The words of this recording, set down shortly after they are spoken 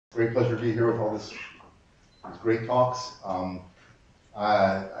Great pleasure to be here with all these great talks.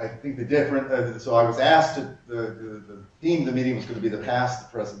 I think the different, so I was asked, the theme of the meeting was going to be the past,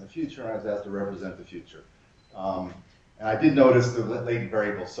 the present, and the future, and I was asked to represent the future. And I did notice the latent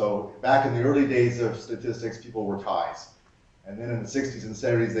variable. So back in the early days of statistics, people wore ties. And then in the 60s and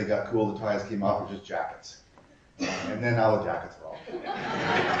 70s, they got cool, the ties came off with just jackets. And then now the jackets are off.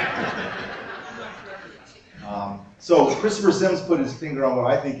 So Christopher Sims put his finger on what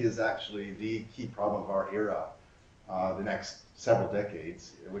I think is actually the key problem of our era, the next several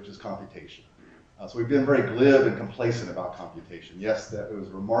decades, which is computation. So we've been very glib and complacent about computation. Yes, that it was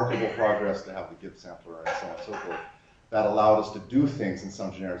remarkable progress to have the Gibbs sampler and so on and so forth. That allowed us to do things in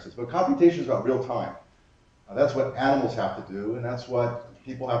some generic sense. But computation is about real time. That's what animals have to do, and that's what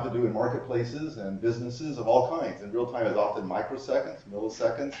people have to do in marketplaces and businesses of all kinds. And real time is often microseconds,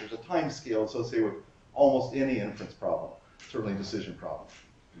 milliseconds. There's a time scale associated with almost any inference problem, certainly decision problem.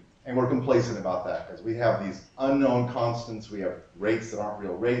 And we're complacent about that because we have these unknown constants. We have rates that aren't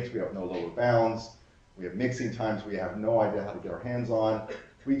real rates. We have no lower bounds. We have mixing times we have no idea how to get our hands on.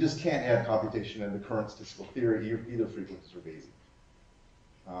 We just can't add computation into current statistical theory, either frequencies or Bayesian.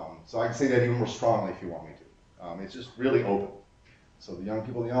 So I can say that even more strongly if you want me to. It's just really open. So the young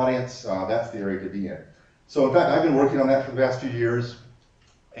people in the audience, that's the area to be in. So in fact, I've been working on that for the past few years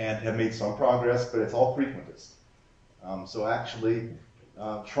and have made some progress, but it's all frequentist. So actually,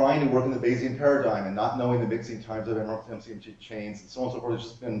 trying to work in the Bayesian paradigm and not knowing the mixing times of MCMC chains and so on and so forth has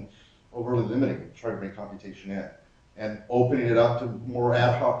just been overly limiting to try to bring computation in. And opening it up to more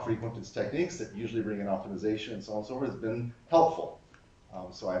ad hoc frequentist techniques that usually bring in optimization and so on and so forth has been helpful.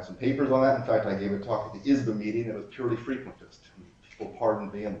 So I have some papers on that. In fact, I gave a talk at the ISBA meeting that was purely frequentist. People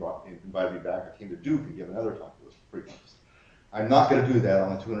pardoned me and invited me back. I came to Duke and gave another talk that was frequentist. I'm not going to do that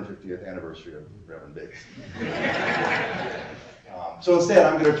on the 250th anniversary of Reverend Bayes. So instead,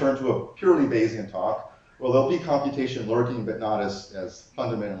 I'm going to turn to a purely Bayesian talk. Well, there'll be computation lurking, but not as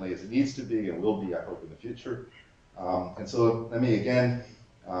fundamentally as it needs to be and will be, I hope, in the future. And so let me, again,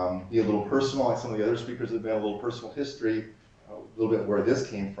 be a little personal, like some of the other speakers have been, a little personal history, a little bit where this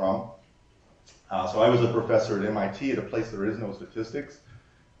came from. So I was a professor at MIT at a place there is no statistics,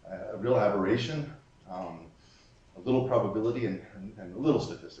 a real aberration, a little probability and a little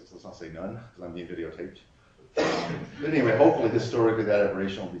statistics. Let's not say none, because I'm being videotaped. But anyway, hopefully historically that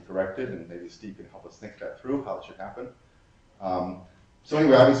aberration will be corrected, and maybe Steve can help us think that through, how it should happen. So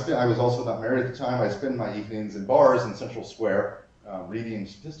anyway, I was also not married at the time. I spent my evenings in bars in Central Square reading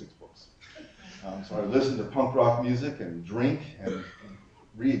statistics books. So I would listen to punk rock music and drink and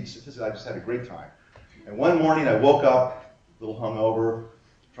read statistics. I just had a great time. And one morning I woke up, a little hungover,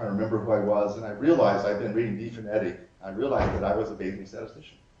 trying to remember who I was, and I realized I'd been reading D. Finetti. I realized that I was a Bayesian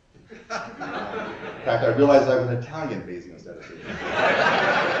statistician. In fact, I realized I was an Italian Bayesian statistician.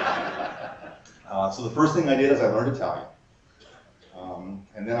 So the first thing I did is I learned Italian.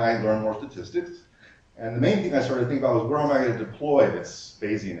 And then I learned more statistics. And the main thing I started to think about was, where am I going to deploy this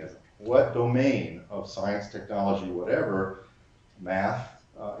Bayesianism? What domain of science, technology, whatever, math,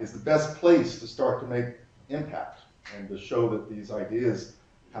 is the best place to start to make impact and to show that these ideas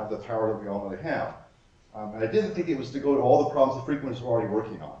have the power that we all know they have. And I didn't think it was to go to all the problems the frequentists were already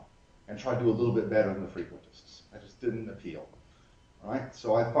working on and try to do a little bit better than the frequentists. That just didn't appeal. Right?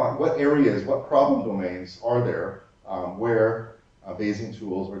 So I thought, what areas, what problem domains are there where Bayesian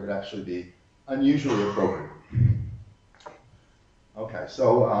tools could actually be unusually appropriate? Okay,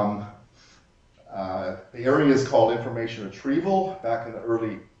 so the area is called information retrieval. Back in the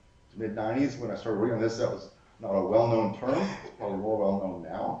early to mid-90s, when I started working on this, that was not a well-known term. It's probably more well-known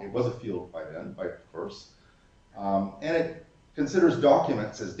now. It was a field by then, by course. And it considers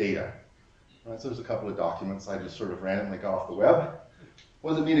documents as data. Right, so there's a couple of documents I just sort of randomly got off the web.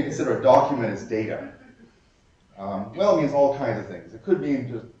 What does it mean to consider a document as data? Well, it means all kinds of things. It could mean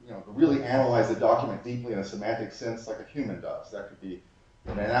just, to really analyze the document deeply in a semantic sense like a human does. That could be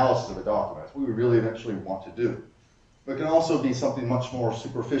an analysis of a document. That's what we really eventually want to do. But it can also be something much more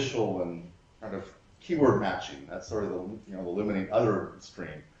superficial and kind of keyword matching. That's sort of the, the limiting other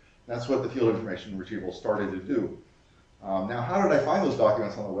stream. That's what the field of information retrieval started to do. Now, how did I find those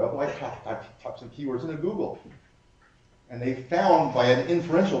documents on the web? Well, I typed some keywords into Google. And they found, by an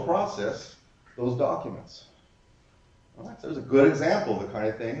inferential process, those documents. All right, so there's a good example of the kind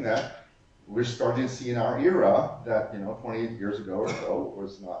of thing that we're starting to see in our era that, 28 years ago or so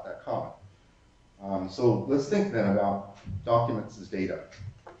was not that common. So let's think then about documents as data.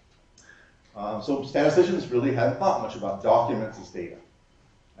 So statisticians really hadn't thought much about documents as data.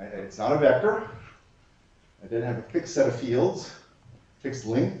 It's not a vector. It didn't have a fixed set of fields, fixed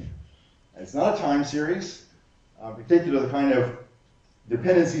length. It's not a time series. In particular, the kind of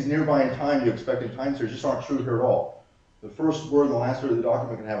Dependencies nearby in time you expect in time series just aren't true here at all. The first word and the last word of the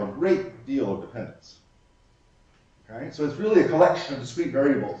document can have a great deal of dependence. Okay? So it's really a collection of discrete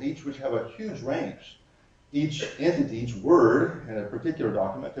variables, each which have a huge range. Each entity, each word in a particular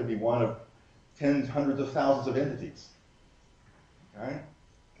document can be one of tens, hundreds of thousands of entities. Okay?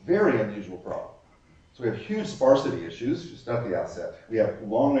 Very unusual problem. So we have huge sparsity issues, just at the outset. We have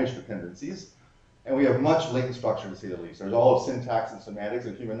long-range dependencies, and we have much latent structure, to say the least. There's all of syntax and semantics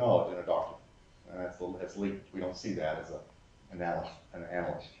and human knowledge in a document. And that's latent. We don't see that as an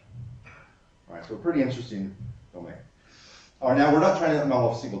analyst. All right, so a pretty interesting domain. All right, now we're not trying to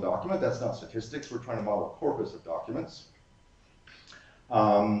model a single document. That's not statistics. We're trying to model a corpus of documents.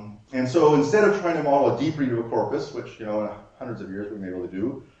 And so instead of trying to model a deep read of a corpus, which, you know, in hundreds of years we've been able to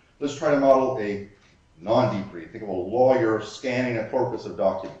do, let's try to model a non-deep read. Think of a lawyer scanning a corpus of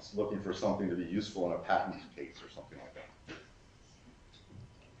documents, looking for something to be useful in a patent case or something like that.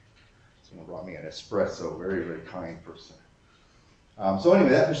 Someone brought me an espresso, very, very kind person. So anyway,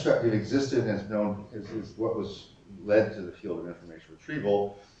 that perspective existed and is known is what was led to the field of information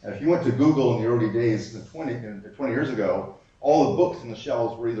retrieval. And if you went to Google in the early days, 20 years ago, all the books in the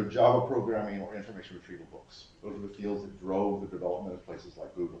shelves were either Java programming or information retrieval books. Those are the fields that drove the development of places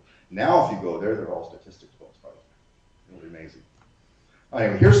like Google. Now, if you go there, they're all statistics books, by the way. Really amazing.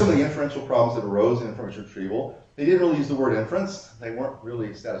 Anyway, here's some of the inferential problems that arose in information retrieval. They didn't really use the word inference. They weren't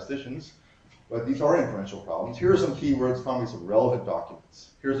really statisticians, but these are inferential problems. Here are some keywords. Find me some relevant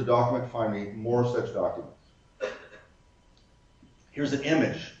documents. Here's a document. Find me more such documents. Here's an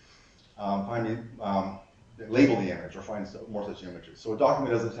image. Find me label the image or find more such images. So a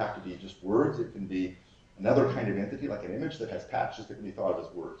document doesn't have to be just words. It can be another kind of entity, like an image that has patches that can be thought of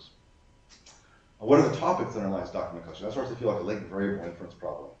as words. What are the topics that underlies document collection? That starts to feel like a latent variable inference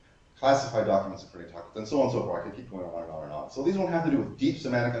problem. Classify documents according to topics, and so on and so forth. I could keep going on and on and on. So these don't have to do with deep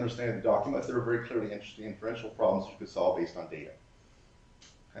semantic understanding of the document. They're very clearly interesting inferential problems you could solve based on data,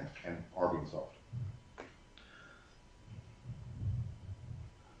 okay? And are being solved.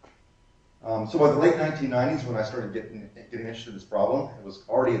 So by the late 1990s, when I started getting interested in this problem, it was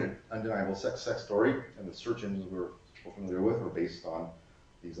already an undeniable success story, and the search engines we're familiar with were based on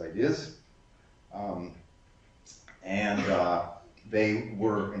these ideas. They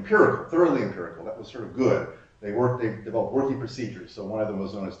were empirical, thoroughly empirical. That was sort of good. They developed working procedures. So one of them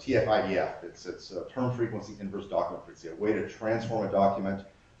was known as TF-IDF. It's a term frequency inverse document frequency, a way to transform a document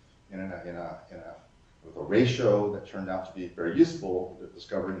with a ratio that turned out to be very useful,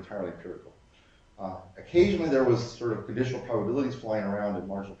 discovered entirely empirical. Occasionally there was sort of conditional probabilities flying around and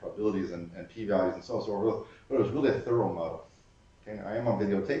marginal probabilities and p-values and so on, but it was really a thorough model. Okay, I am on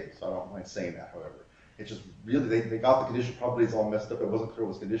videotape, so I don't mind saying that, however. It's just really, they got the conditional probabilities all messed up. It wasn't clear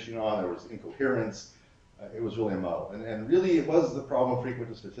what was conditioning on. There was incoherence. It was really a model. And really, it was the problem of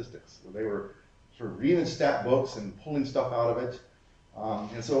frequentist statistics. They were sort of reading stat books and pulling stuff out of it.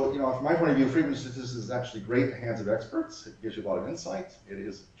 And so, you know, from my point of view, frequentist statistics is actually great in the hands of experts. It gives you a lot of insight.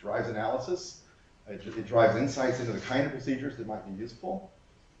 It drives analysis. It drives insights into the kind of procedures that might be useful.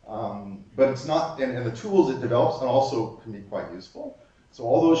 But it's not, and the tools it develops also can be quite useful. So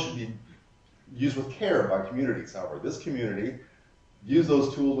all those should be used with care by communities. However, this community used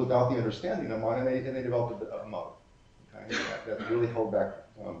those tools without the understanding of them, and they developed a model. Okay? That really held back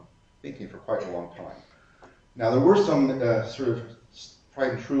thinking for quite a long time. Now, there were some sort of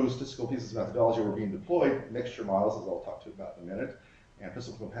tried and true statistical pieces of methodology were being deployed. Mixture models, as I'll talk to you about in a minute, and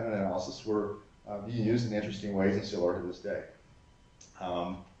principal component analysis were being used in interesting ways and still are to this day.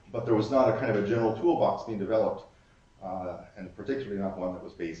 But there was not a kind of a general toolbox being developed, and particularly not one that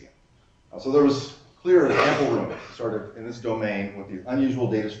was Bayesian. So there was clear and ample room to start in this domain with these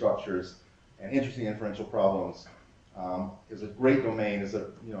unusual data structures and interesting inferential problems. Is a great domain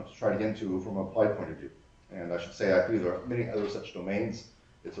to try to get into from an applied point of view. And I should say, I believe there are many other such domains.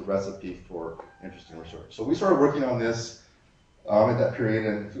 It's a recipe for interesting research. So we started working on this at that period,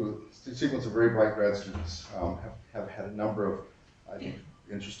 and through a sequence of very bright grad students have had a number of, I think,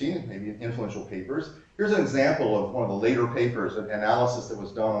 interesting, maybe influential papers. Here's an example of one of the later papers, an analysis that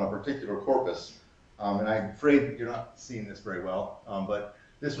was done on a particular corpus. And I'm afraid you're not seeing this very well, but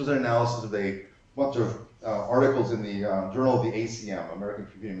this was an analysis of a bunch of articles in the Journal of the ACM, American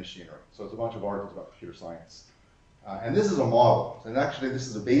Computing Machinery. So it's a bunch of articles about computer science. And this is a model. And actually, this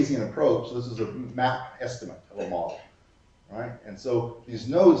is a Bayesian approach. So this is a map estimate of a model. Right? And so these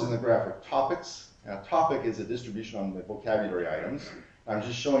nodes in the graph are topics. And a topic is a distribution on the vocabulary items. I'm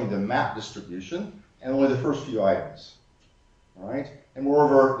just showing the map distribution and only the first few items. All right? And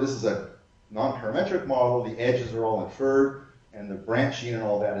moreover, this is a non-parametric model. The edges are all inferred, and the branching and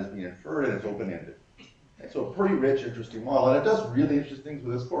all that is being inferred, and it's open-ended. Okay, so a pretty rich, interesting model, and it does really interesting things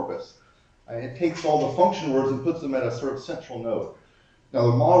with this corpus. It takes all the function words and puts them at a sort of central node. Now,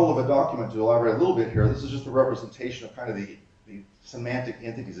 the model of a document, to elaborate a little bit here, this is just a representation of kind of the semantic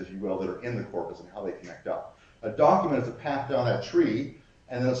entities, if you will, that are in the corpus and how they connect up. A document is a path down that tree,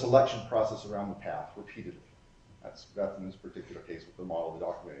 and then a selection process around the path repeatedly. That's in this particular case what the model of the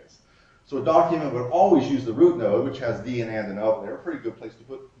document is. So a document would always use the root node, which has the and of. They're a pretty good place to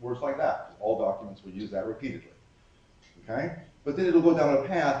put words like that, because all documents will use that repeatedly. Okay? But then it'll go down a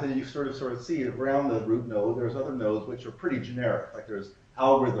path, and you sort of see around the root node, there's other nodes which are pretty generic, like there's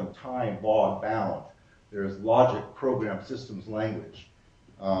algorithm, time, log, bound. There's logic, program, systems, language,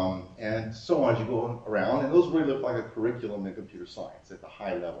 and so on as you go around. And those really look like a curriculum in computer science at the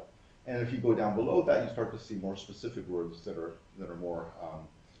high level. And if you go down below that, you start to see more specific words that are more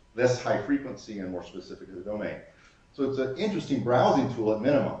less high frequency and more specific to the domain. So it's an interesting browsing tool at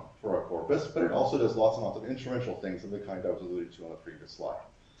minimum for a corpus, but it also does lots and lots of inferential things of the kind I was alluding to on the previous slide. All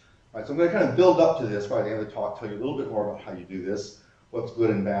right, so I'm going to kind of build up to this by the end of the talk, tell you a little bit more about how you do this, what's good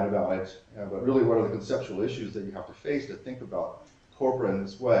and bad about it, but really what are the conceptual issues that you have to face to think about corpora in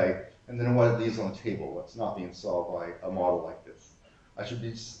this way, and then what it leaves on the table, what's not being solved by a model like this. I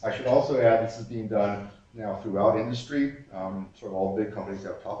should also add this is being done now throughout industry. Sort of all big companies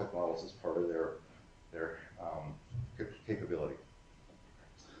have topic models as part of their capability.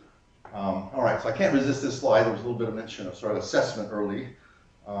 All right, so I can't resist this slide. There was a little bit of mention of sort of assessment early.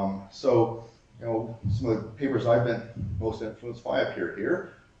 So, you know, some of the papers I've been most influenced by appear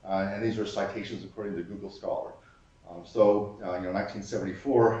here, and these are citations according to Google Scholar. So, you know,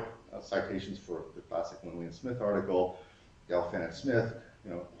 1974 citations for the classic Lindley and Smith article, Galfin and Smith,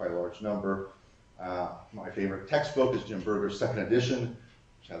 you know, quite a large number. My favorite textbook is Jim Berger's second edition,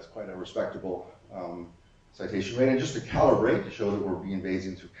 which has quite a respectable citation rate. And just to calibrate, to show that we're being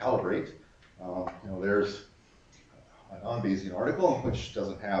Bayesian to calibrate, you know, there's a non-Bayesian article which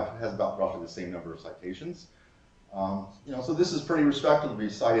has about roughly the same number of citations. You know, so this is pretty respectable to be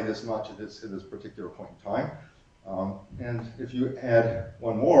cited this much at this particular point in time. And if you add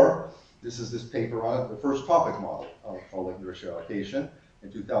one more, this is this paper on the first topic model called linear ratio allocation.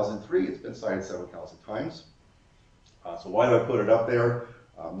 In 2003, it's been cited several thousand times. So why do I put it up there?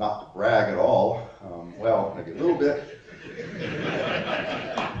 Not to brag at all. Well, maybe a little bit.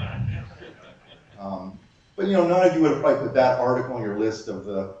 But you know, none of you would have probably put that article on your list of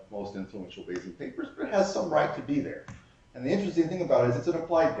the most influential Bayesian papers, but it has some right to be there. And the interesting thing about it is it's an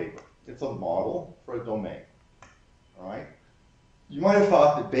applied paper. It's a model for a domain. All right? You might have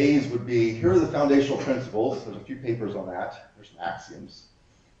thought that Bayes would be, here are the foundational principles. There's a few papers on that. There's some axioms.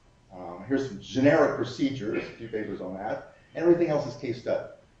 Here's some generic procedures, a few papers on that. And everything else is case study.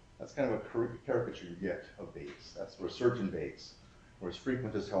 That's kind of a caricature you get of Bayes. That's research in Bayes, where it's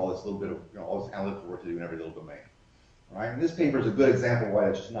frequent to all this little bit of, you know, all this analytical work to do in every little domain. All right? And this paper is a good example of why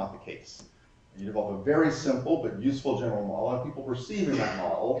that's just not the case. You develop a very simple but useful general model, and people perceive in that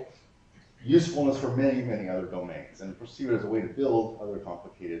model usefulness for many, many other domains, and perceive it as a way to build other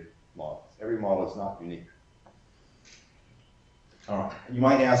complicated models. Every model is not unique. All right. You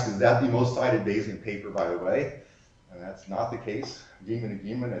might ask, is that the most cited Bayesian paper, by the way? And that's not the case. Gieman and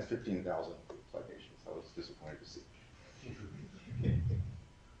Gieman has 15,000 citations. I was disappointed to see.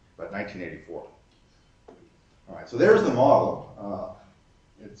 But 1984. All right, so there's the model.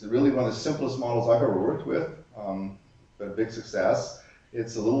 It's really one of the simplest models I've ever worked with, but a big success.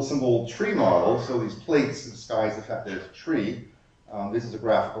 It's a little simple tree model, so these plates disguise the fact that it's a tree. This is a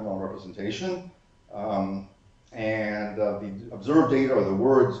graphical model representation. And the observed data are the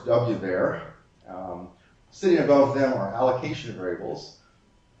words W there. Sitting above them are allocation variables.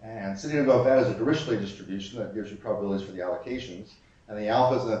 And sitting above that is a Dirichlet distribution that gives you probabilities for the allocations. And the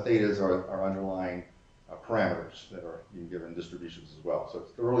alphas and the thetas are underlying parameters that are being given distributions as well. So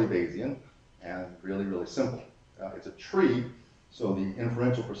it's thoroughly Bayesian and really, really simple. It's a tree, so the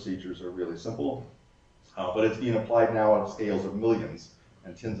inferential procedures are really simple. But it's being applied now at scales of millions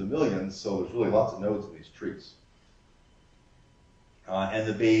and tens of millions, so there's really lots of nodes in these trees. And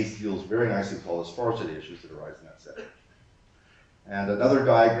the Bayes deals very nicely with all the sparsity issues that arise in that setting. And another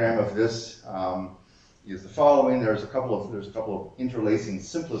diagram of this is the following. There's a couple of interlacing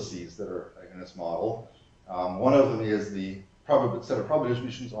simplices that are in this model. One of them is the set of probability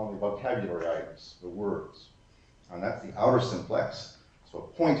distributions on the vocabulary items, the words. And that's the outer simplex. So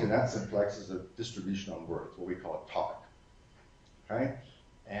a point in that simplex is a distribution on words, what we call a topic. Okay?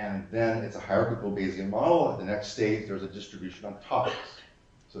 And then it's a hierarchical Bayesian model. At the next stage, there's a distribution on topics.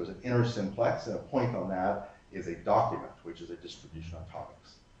 So there's an inner simplex, and a point on that is a document, which is a distribution on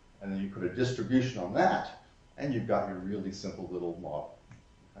topics. And then you put a distribution on that, and you've got your really simple little model.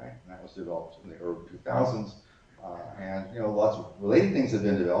 Okay? And that was developed in the early 2000s. And lots of related things have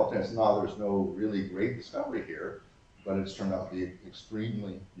been developed, and there's no really great discovery here, but it's turned out to be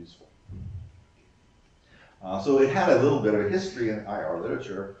extremely useful. So it had a little bit of a history in IR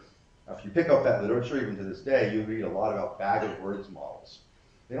literature. If you pick up that literature, even to this day, you read a lot about bag of words models.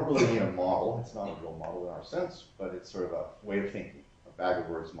 They don't really mean a model. It's not a real model in our sense, but it's sort of a way of thinking, a bag of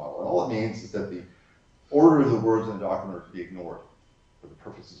words model. And all it means is that the order of the words in the document are to be ignored for the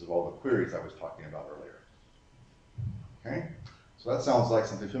purposes of all the queries I was talking about earlier. Okay? So that sounds like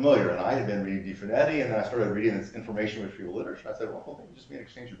something familiar. And I had been reading DeFinetti, and then I started reading this information retrieval literature. I said, well, don't they just mean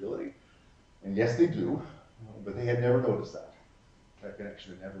exchangeability? And yes, they do, but they had never noticed that. That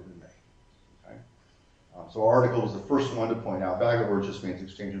connection had never been made. Okay? So our article was the first one to point out bag of words just means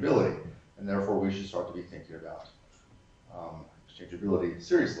exchangeability, and therefore we should start to be thinking about exchangeability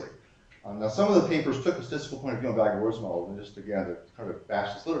seriously. Now, some of the papers took a statistical point of view on bag of words models, and just again to kind of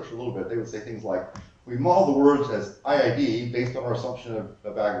bash this literature a little bit, they would say things like, we model the words as IID based on our assumption of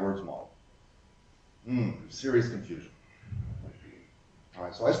a bag of words model. Serious confusion. All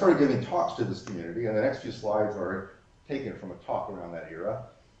right, so I started giving talks to this community, and the next few slides are taken from a talk around that era,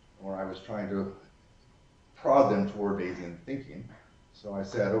 where I was trying to prod them toward Bayesian thinking. So I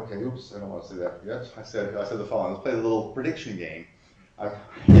said, okay, oops, I don't want to say that yet. I said the following, let's play the little prediction game. I've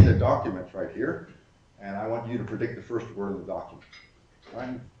hidden a document right here, and I want you to predict the first word of the document.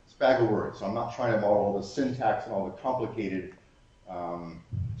 Right? It's a bag of words, so I'm not trying to model all the syntax and all the complicated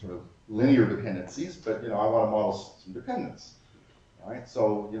sort of linear dependencies, but I want to model some dependence. Right?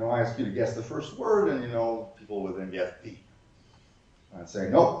 So I ask you to guess the first word, and people would then guess D. I'd say,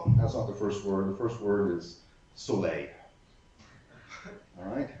 nope, that's not the first word. The first word is soleil. All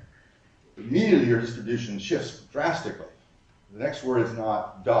right? Immediately your distribution shifts drastically. The next word is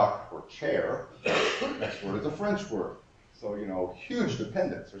not duck or chair. The next word is a French word. So, huge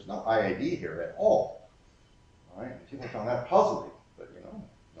dependence. There's no IID here at all. All right? And people found that puzzling, but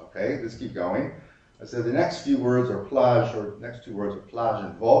okay, let's keep going. I said the next few words are plage, or next two words are plage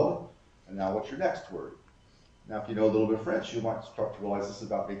and vol. And now what's your next word? Now, if you know a little bit of French, you might start to realize this is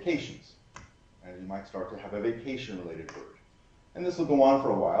about vacations. And you might start to have a vacation-related word. And this will go on for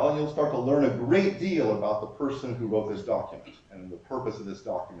a while, and you'll start to learn a great deal about the person who wrote this document, and the purpose of this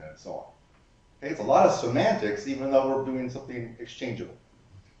document, and so on. Okay, it's a lot of semantics, even though we're doing something exchangeable.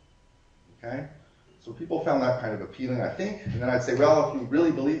 Okay? So people found that kind of appealing, I think. And then I'd say, well, if you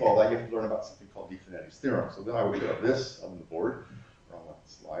really believe all that, you have to learn about something called DeFinetti's theorem. So then I would put this on the board, or on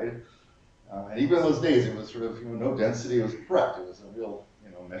the slide. And even in those days, it was sort of, no density. It was correct. It was a real,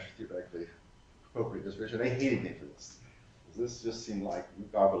 mesh theoretically appropriate distribution. They hated me for this. This just seemed like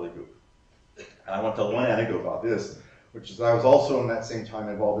gobbledygook. And I want to tell one anecdote about this, which is I was also in that same time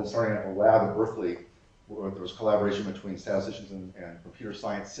involved in starting a lab at Berkeley where there was collaboration between statisticians and computer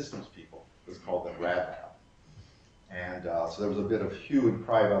science systems people. It was called the RAD Lab. And so there was a bit of hue and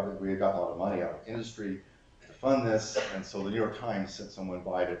cry about that. We had gotten a lot of money out of industry to fund this, and so the New York Times sent someone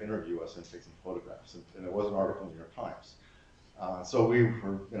by to interview us and take some photographs. And there was an article in the New York Times. So we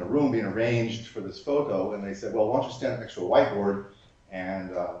were in a room being arranged for this photo, and they said, well, why don't you stand next to a whiteboard?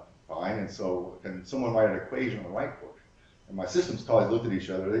 And fine, and so can someone write an equation on the whiteboard? And my systems colleagues looked at each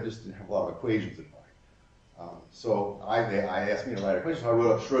other. They just didn't have a lot of equations in mind. So I asked me to write an equation, so I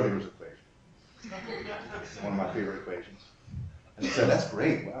wrote up Schrodinger's equation. It's one of my favorite equations. And they said, that's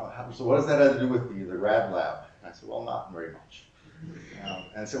great, wow. So what does that have to do with the RAD lab? And I said, well, not very much.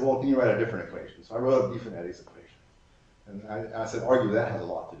 And I said, well, can you write a different equation? So I wrote up DeFinetti's equation. And I said, argue that has a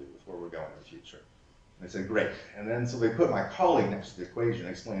lot to do with where we're going in the future. And they said, great. And then so they put my colleague next to the equation and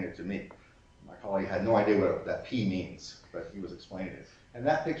explained it to me. My colleague had no idea what that P means, but he was explaining it. And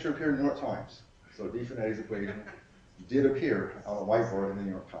that picture appeared in the New York Times. So DeFinetti's equation did appear on the whiteboard in the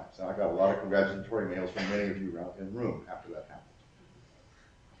New York Times. And I got a lot of congratulatory mails from many of you around in the room after that happened.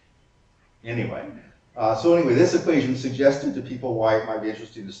 Anyway, this equation suggested to people why it might be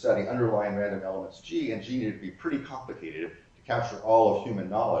interesting to study underlying random elements G, and G needed to be pretty complicated to capture all of human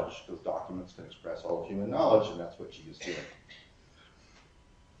knowledge, because documents can express all of human knowledge, and that's what G is doing.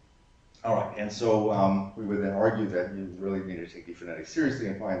 All right, and so we would then argue that you really needed to take DeFinetti seriously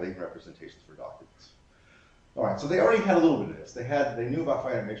and find latent representations for documents. All right, so they already had a little bit of this. They knew about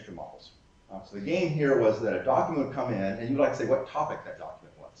finite mixture models. So the game here was that a document would come in, and you'd like to say what topic that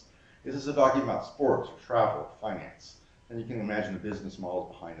document was. Is this a document about sports or travel, finance? And you can imagine the business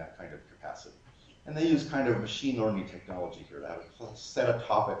models behind that kind of capacity. And they use kind of machine learning technology here to have a set of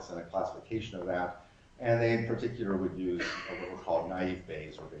topics and a classification of that. And they in particular would use what were called naive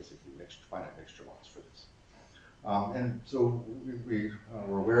Bayes, or basically finite mixture models for this. And so we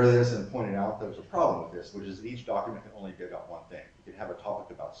were aware of this and pointed out there was a problem with this, which is that each document can only dig up one thing. You can have a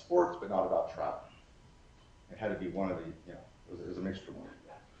topic about sports, but not about travel. It had to be one of the, it was a mixture one.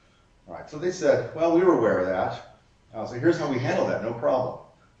 All right, so they said, well, we were aware of that. So here's how we handle that, no problem.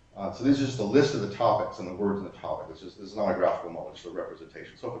 So this is just a list of the topics and the words in the topic. This is not a graphical model, it's just a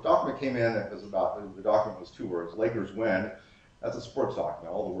representation. So if a document came in that was about, the document was 2 words, Lakers win, that's a sports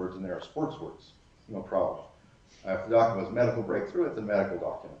document. All the words in there are sports words, no problem. If the document was medical breakthrough, it's a medical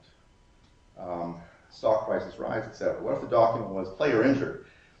document. Stock prices rise, etc. What if the document was player injured?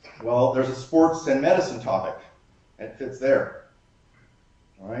 Well, there's a sports and medicine topic, and it fits there.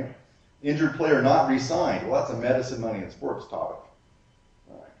 All right? Injured player not re-signed. Well, that's a medicine, money, and sports topic.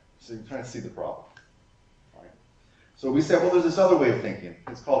 All right. So you're trying to see the problem. All right. So we said, well, there's this other way of thinking.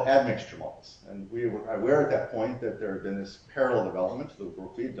 It's called admixture models. And we were aware at that point that there had been this parallel development to the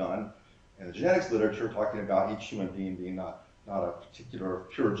work we had done in the genetics literature, talking about each human being being not a particular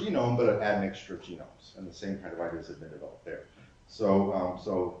pure genome, but an admixture of genomes. And the same kind of ideas had been developed there. So,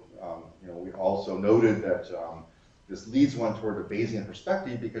 we also noted that this leads one toward a Bayesian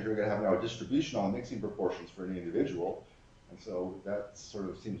perspective because you're going to have now a distribution on mixing proportions for any individual. And so that sort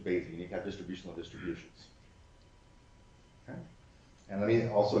of seems Bayesian. You need to have distributional distributions. Okay? And let me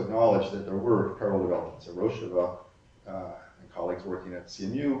also acknowledge that there were parallel developments. Rosheva and colleagues working at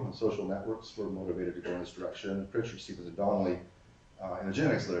CMU on social networks were motivated to go in this direction. Pritchard, Stevens, and Donnelly in the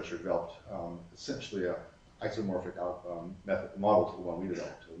genetics literature developed essentially a isomorphic model to the one we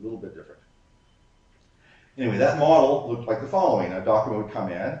developed, a little bit different. Anyway, that model looked like the following. A document would come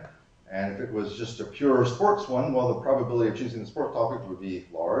in, and if it was just a pure sports one, well, the probability of choosing the sports topic would be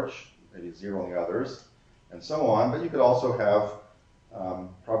large, maybe 0 on the others, and so on. But you could also have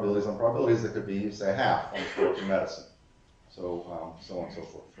probabilities on probabilities that could be, say, half on sports and medicine. So, so on and so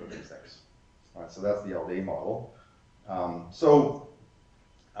forth for these things. All right, so that's the LD model.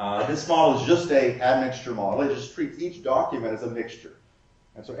 This model is just an admixture model. It just treats each document as a mixture.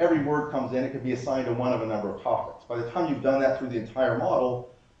 And so every word comes in, it can be assigned to one of a number of topics. By the time you've done that through the entire model,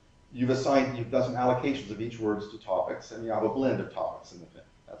 you've done some allocations of each words to topics, and you have a blend of topics in the thing.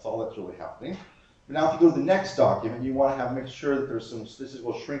 That's all that's really happening. But now if you go to the next document, you want to make sure that there's some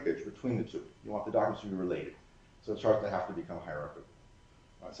statistical shrinkage between the two. You want the documents to be related. So it starts to have to become hierarchical.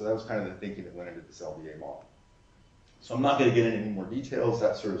 So that was kind of the thinking that went into this LDA model. So I'm not going to get into any more details.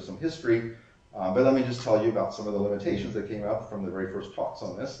 That's sort of some history. But let me just tell you about some of the limitations that came up from the very first talks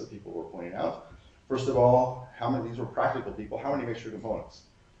on this that people were pointing out. First of all, these were practical people, how many mixture components?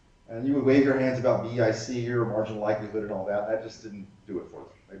 And you would wave your hands about BIC or marginal likelihood and all that. That just didn't do it for them.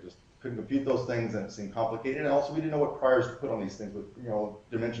 They just couldn't compute those things, and it seemed complicated. And also we didn't know what priors to put on these things with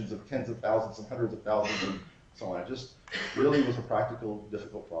dimensions of tens of thousands and hundreds of thousands and so on. It just really was a practical,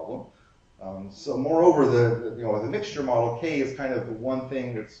 difficult problem. So moreover, the mixture model, K, is kind of the one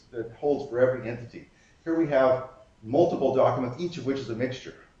thing that holds for every entity. Here we have multiple documents, each of which is a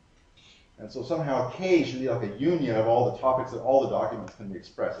mixture. And so somehow K should be like a union of all the topics that all the documents can be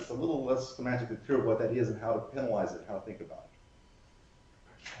expressed. It's a little less semantically clear what that is and how to penalize it, how to think about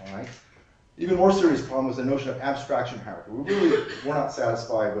it. All right. Even more serious problem was the notion of abstraction hierarchy. We really were not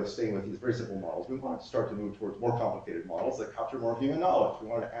satisfied with staying with these very simple models. We wanted to start to move towards more complicated models that capture more human knowledge. We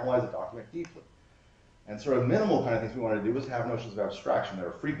wanted to analyze a document deeply. And sort of minimal kind of things we wanted to do was have notions of abstraction. There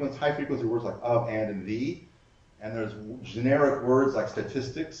are high frequency words like of, and the. And there's generic words like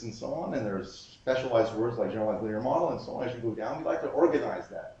statistics and so on. And there's specialized words like generalized linear model and so on. As you go down, we like to organize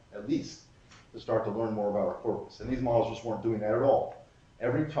that, at least, to start to learn more about our corpus. And these models just weren't doing that at all.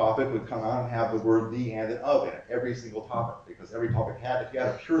 Every topic would come out and have the word the, and, of in it, every single topic, because every topic had, if you had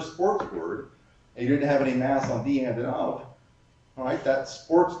a pure sports word, and you didn't have any mass on the, and, of, all right, that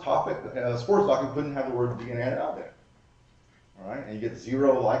sports document couldn't have the word the, and, of in it. All right, and you get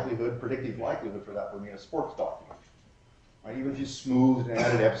 0 likelihood, predictive likelihood for that would mean a sports document. Right? Even if you smoothed and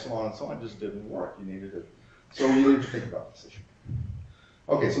added epsilon and so on, it just didn't work. You needed to, so you needed to think about this issue.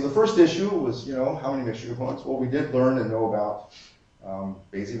 Okay, so the first issue was, how many mixture components? Well, we did learn and know about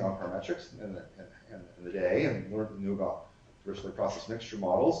Bayesian nonparametrics in the day, and knew about diversity process mixture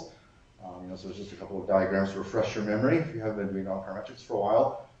models. So there's just a couple of diagrams to refresh your memory if you haven't been doing nonparametrics for a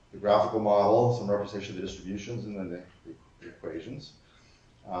while. The graphical model, some representation of the distributions, and then the equations.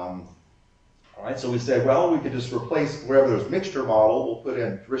 All right, so we said, well, we could just replace wherever there's mixture model, we'll put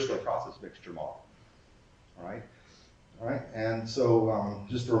in Dirichlet process mixture model. All right, and so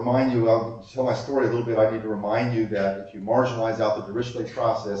just to remind you, I'll tell my story a little bit. I need to remind you that if you marginalize out the Dirichlet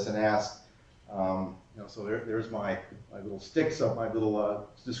process and ask, so there's my little sticks of my little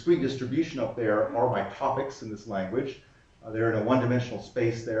discrete distribution up there, are my topics in this language. They're in a one-dimensional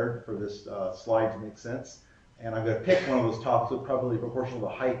space there for this slide to make sense. And I'm going to pick one of those topics with probability proportional to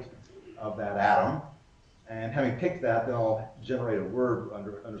the height of that atom. And having picked that, then I'll generate a word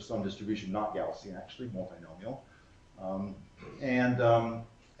under some distribution, not Gaussian, actually, multinomial.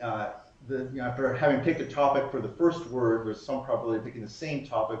 After having picked a topic for the first word, there's some probability of picking the same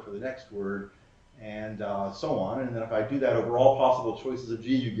topic for the next word, and so on. And then if I do that over all possible choices of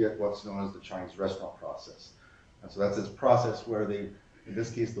G, you get what's known as the Chinese restaurant process. And so that's this process where they, in this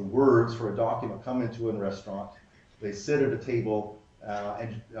case, the words for a document come into a restaurant. They sit at a table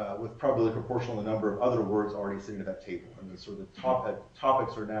with probability proportional to the number of other words already sitting at that table. And so the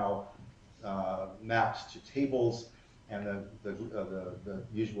topics are now mapped to tables, and the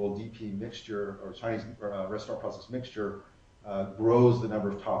usual DP mixture, or Chinese restaurant process mixture, grows the number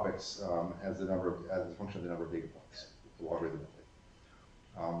of topics as a function of the number of data points, logarithmically.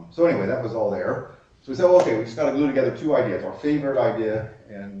 So anyway, that was all there. So we said, well, okay, we just got to glue together two ideas. Our favorite idea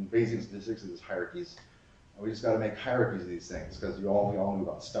in Bayesian statistics is hierarchies. And we just got to make hierarchies of these things, because we all knew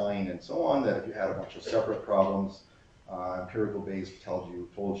about Stein and so on, that if you had a bunch of separate problems, empirical Bayes told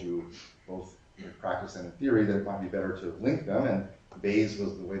you both in practice and in theory that it might be better to link them, and Bayes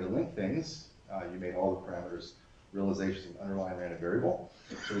was the way to link things. You made all the parameters realizations of an underlying random variable.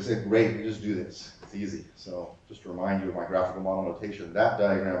 So we said, great, we just do this. It's easy. So just to remind you of my graphical model notation, that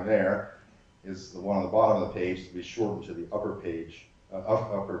diagram there is the one on the bottom of the page to be shortened to the upper page,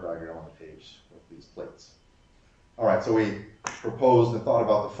 upper diagram on the page with these plates. All right, so we proposed and thought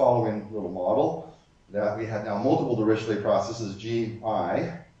about the following little model, that we had now multiple Dirichlet processes, G,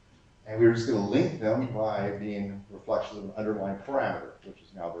 I, and we were just going to link them by being reflections of an underlying parameter, which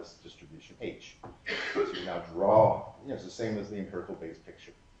is now this distribution H. So you now draw, it's the same as the empirical Bayes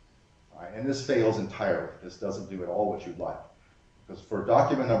picture. All right, and this fails entirely. This doesn't do at all what you'd like. Because for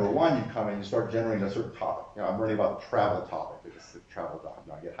document number one, you come in, you start generating a certain topic. I'm learning about the travel topic. It's the travel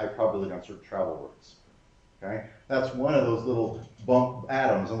document. I get high probability on certain travel words. Okay? That's one of those little bump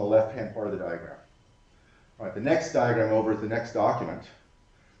atoms on the left-hand part of the diagram. All right, the next diagram over is the next document.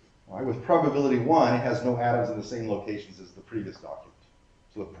 All right, with probability 1, it has no atoms in the same locations as the previous document.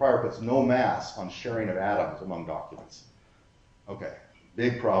 So the prior puts no mass on sharing of atoms among documents. Okay,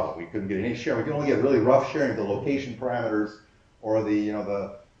 big problem. We couldn't get any sharing. We could only get really rough sharing of the location parameters or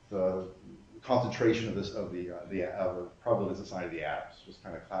the concentration of the probabilities assigned to the atoms. Just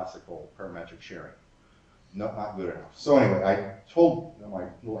kind of classical parametric sharing. Not good enough. So anyway, I told my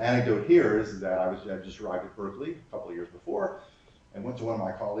little anecdote here is that I just arrived at Berkeley a couple of years before, and went to one of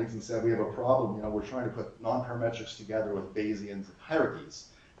my colleagues and said, we have a problem, we're trying to put non-parametrics together with Bayesian hierarchies.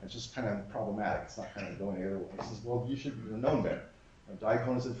 And it's just kind of problematic. It's not kind of going together. He says, well, you should have known better.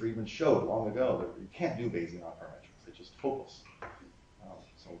 Diaconis and Friedman showed long ago that you can't do Bayesian non-parametrics. It's just hopeless.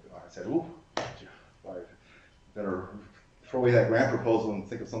 So I said, ooh, I better throw away that grant proposal and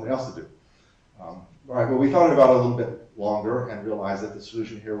think of something else to do. All right, well, we thought about it a little bit longer and realized that the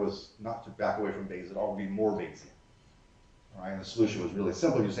solution here was not to back away from Bayes at all, be more Bayesian. All right, and the solution was really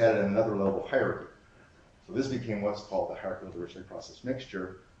simple. You just added another level of hierarchy. So this became what's called the hierarchical Dirichlet process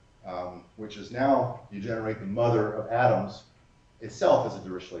mixture, which is now you generate the mother of atoms itself as a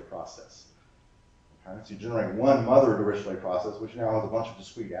Dirichlet process. Okay, so you generate one mother Dirichlet process, which now has a bunch of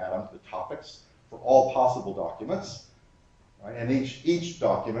discrete atoms, the topics, for all possible documents. Right? And each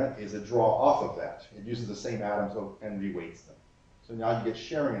document is a draw off of that. It uses the same atoms and reweights them. So now you get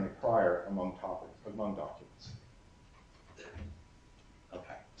sharing in the prior among documents.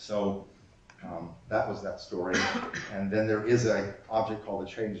 Okay, so that was that story. And then there is an object called the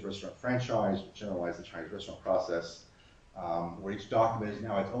Chinese restaurant franchise, which generalizes the Chinese restaurant process, where each document is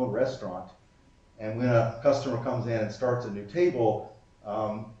now its own restaurant. And when a customer comes in and starts a new table,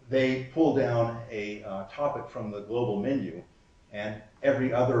 they pull down a topic from the global menu, and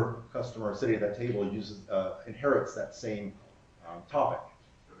every other customer sitting at that table inherits that same topic.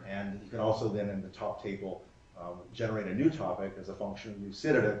 And you can also then in the top table generate a new topic as a function. You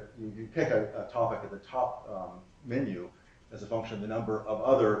sit at you pick a topic at the top menu as a function of the number of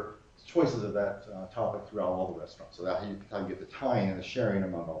other choices of that topic throughout all the restaurants. So that's how you get the tying and the sharing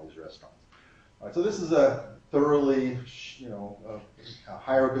among all these restaurants. All right, so this is a thoroughly,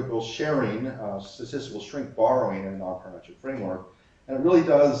 hierarchical sharing, statistical shrink borrowing in a non-parametric framework, and it really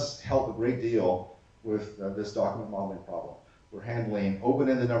does help a great deal with this document modeling problem. We're handling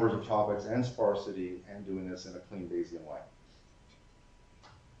open-ended numbers of topics and sparsity, and doing this in a clean Bayesian way.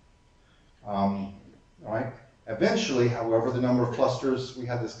 All right. Eventually, however, the number of clusters, we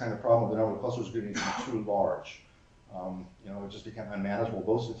had this kind of problem with the number of clusters getting too large. It just became unmanageable,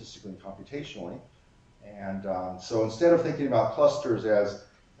 both statistically and computationally. And so instead of thinking about clusters as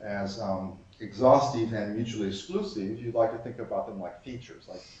exhaustive and mutually exclusive, you'd like to think about them like features.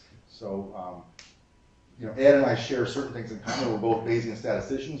 Ed and I share certain things in common. We're both Bayesian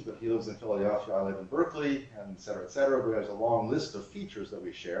statisticians, but he lives in Philadelphia, I live in Berkeley, and et cetera, et cetera. But there's a long list of features that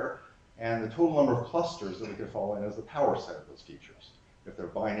we share, and the total number of clusters that we can fall in is the power set of those features. If they're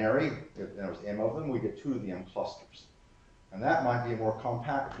binary, if there's m of them, we get 2 to the m clusters. And that might be a more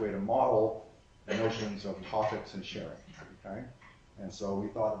compact way to model the notions of topics and sharing, okay? And so we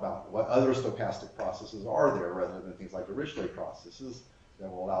thought about what other stochastic processes are there rather than things like Dirichlet processes that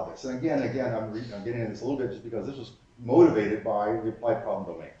will allow this. And again, I'm getting into this a little bit just because this was motivated by the applied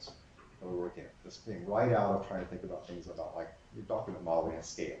problem domains that we're working at. This came right out of trying to think about things about like document modeling at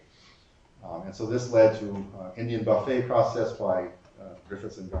scale. And so this led to Indian buffet process by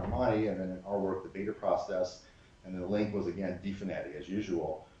Griffiths and Garmani, and then in our work, the beta process, and the link was again Di-Finetti, as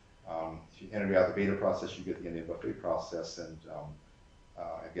usual. If you integrate out the beta process, you get the Indian buffet process, and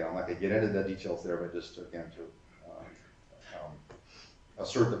again, I'm not going to get into the details there, but just again to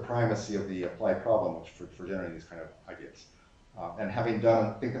assert the primacy of the applied problem for generating these kind of ideas. And having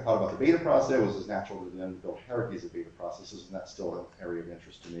thought about the beta process, it was as natural to then build hierarchies of beta processes, and that's still an area of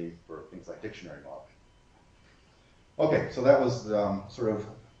interest to me for things like dictionary modeling. Okay, so that was sort of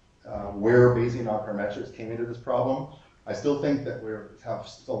where Bayesian nonparametrics came into this problem. I still think that we have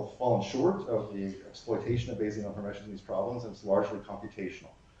still fallen short of the exploitation of Bayesian nonparametrics in these problems, and it's largely computational.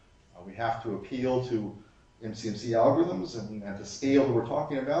 We have to appeal to MCMC algorithms, and at the scale that we're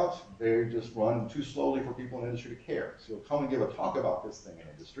talking about, they just run too slowly for people in industry to care. So you'll come and give a talk about this thing in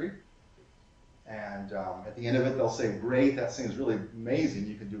industry, and at the end of it, they'll say, great, that seems really amazing.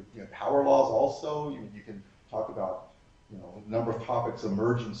 You can do power laws also. You can talk about number of topics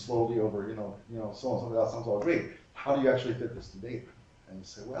emerging slowly over so on and so on. That sounds all great. How do you actually fit this to data? And you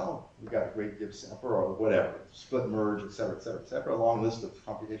say, well, we've got a great Gibbs sample or whatever, split merge, et cetera, et cetera, et cetera. A long list of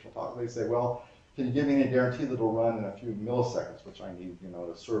computational topics. They say, well, can you give me any guarantee that it'll run in a few milliseconds, which I need,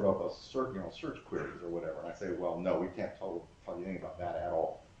 to serve up a search queries or whatever? And I say, well, no, we can't tell you anything about that at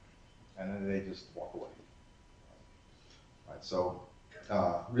all. And then they just walk away. Right, so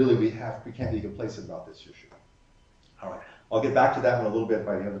really, we can't be complacent about this issue. All right, I'll get back to that one a little bit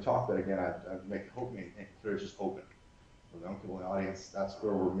by the end of the talk, but again, I hope make it clear it's just open. For the young people in the audience, that's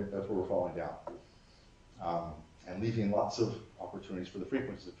where we're falling down, and leaving lots of opportunities for the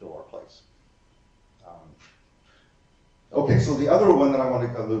frequencies to fill our place. Okay, so the other one that I want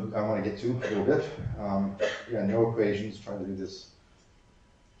to get to a little bit, no equations, trying to do this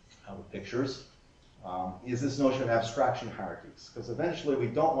with pictures, is this notion of abstraction hierarchies, because eventually we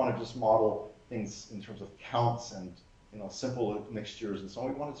don't want to just model things in terms of counts and simple mixtures and so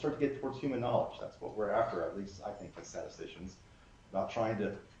on. We want to start to get towards human knowledge. That's what we're after, at least I think, as statisticians, about trying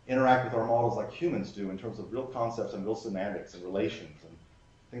to interact with our models like humans do in terms of real concepts and real semantics and relations and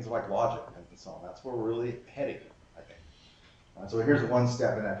things like logic and so on. That's where we're really heading, I think. So here's one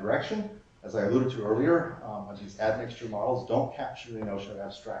step in that direction. As I alluded to earlier, these admixture models don't capture the notion of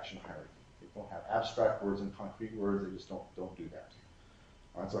abstraction hierarchy. They don't have abstract words and concrete words. They just don't do that.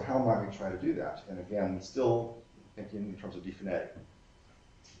 All right, so how might we try to do that? And again, still thinking in terms of Di-Finetti.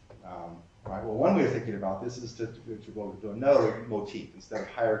 Right, well, one way of thinking about this is to go to another motif. Instead of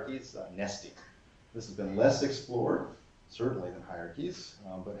hierarchies, nesting. This has been less explored, certainly, than hierarchies,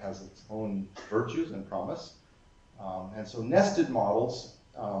 but has its own virtues and promise. And so nested models,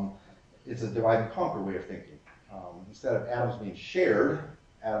 it's a divide and conquer way of thinking. Instead of atoms being shared,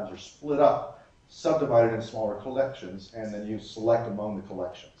 atoms are split up, subdivided into smaller collections, and then you select among the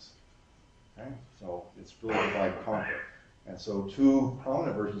collections. Okay? So it's really divide and conquer. And so two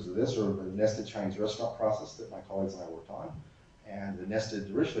prominent versions of this are the nested Chinese restaurant process that my colleagues and I worked on, and the nested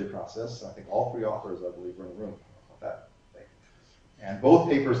Dirichlet process. I think all three authors, I believe, were in the room about that thing. And both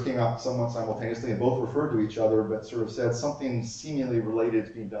papers came out somewhat simultaneously, and both referred to each other, but sort of said something seemingly related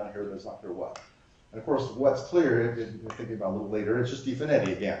is being done here, but it's not clear what. And of course, what's clear, if you're thinking about a little later, it's just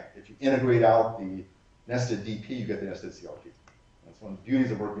Di-Finetti again. If you integrate out the nested DP, you get the nested CRP. That's one of the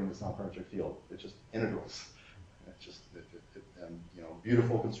beauties of working in this non-parametric field. It's just integrals. It's just,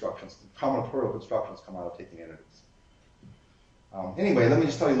 beautiful constructions, combinatorial constructions come out of taking integrals. Anyway, let me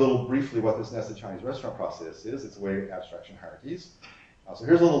just tell you a little briefly what this nested Chinese restaurant process is. It's a way of abstraction hierarchies. So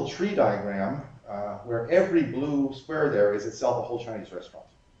here's a little tree diagram where every blue square there is itself a whole Chinese restaurant.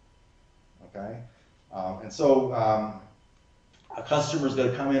 Okay? And so a customer's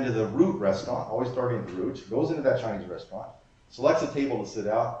going to come into the root restaurant, always starting at the root, goes into that Chinese restaurant, selects a table to sit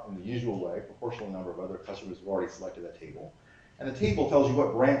out in the usual way, proportional number of other customers who've already selected that table. And the table tells you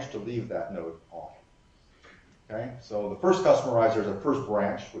what branch to leave that node on. Okay? So the first customer there's a first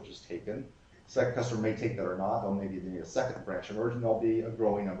branch, which is taken. The second customer may take that or not. They'll maybe need a second branch emerge, and there'll be a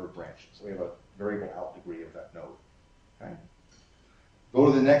growing number of branches. So we have a variable out degree of that node. Okay? Go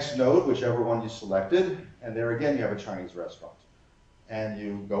to the next node, whichever one you selected, and there again you have a Chinese restaurant. And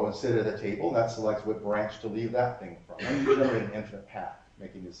you go and sit at a table, and that selects what branch to leave that thing from. And you generate an infinite path,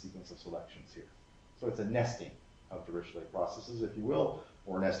 making a sequence of selections here. So it's a nesting of Dirichlet processes, if you will,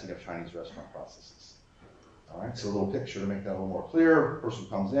 or nesting of Chinese restaurant processes. All right, so a little picture to make that a little more clear. Person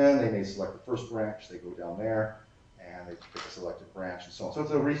comes in, they may select the first branch, they go down there, and they pick a selected branch, and so on. So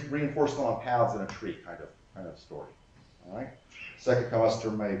it's a reinforcement on paths in a tree kind of story. All right. Second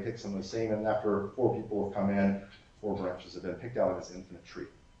customer may pick some of the same, and after 4 people have come in, 4 branches have been picked out of this infinite tree.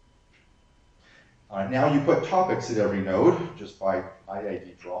 All right, now you put topics at every node just by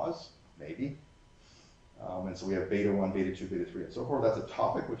IID draws, maybe. And so we have beta 1, beta 2, beta 3, and so forth. That's a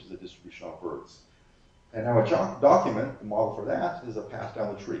topic, which is a distribution of words. And now a document, the model for that, is a path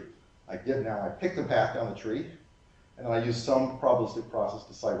down the tree. I pick the path down the tree, and then I use some probabilistic process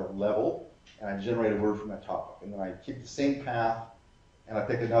to decide what level, and I generate a word from that topic. And then I keep the same path, and I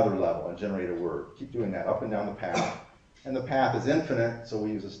pick another level and generate a word. Keep doing that up and down the path. And the path is infinite, so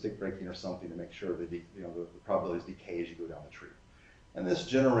we use a stick breaking or something to make sure that the probabilities decay as you go down the tree. And this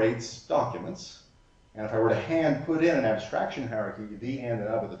generates documents. And if I were to hand put in an abstraction hierarchy, the, and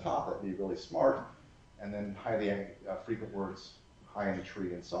of at the top, that'd be really smart. And then highly frequent words high in the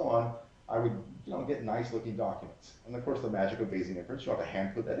tree and so on, I would get nice looking documents. And of course the magic of Bayesian inference, you don't have to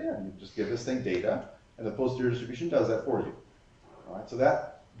hand put that in. You just give this thing data, and the posterior distribution does that for you. All right, so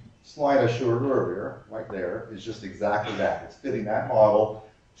that slide I showed earlier, right there, is just exactly that. It's fitting that model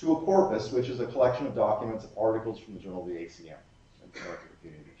to a corpus, which is a collection of documents of articles from the Journal of the ACM, American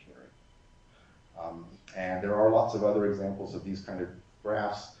Computing Dictionary. And there are lots of other examples of these kind of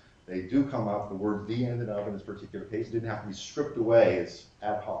graphs. They do come up, the word the and of in this particular case didn't have to be stripped away as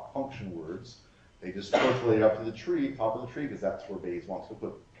ad hoc function words. They just percolate up to the tree, top of the tree, because that's where Bayes wants to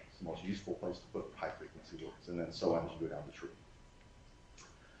put, it's the most useful place to put high frequency words, and then so on as you go down the tree.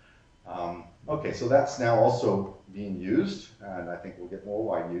 Okay, so that's now also being used, and I think we'll get more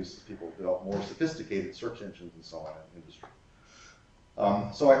wide use as people develop more sophisticated search engines and so on in the industry.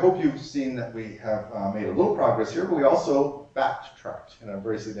 So I hope you've seen that we have made a little progress here, but we also backtracked in a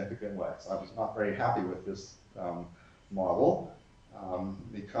very significant way. So I was not very happy with this model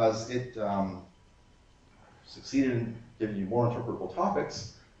because it succeeded in giving you more interpretable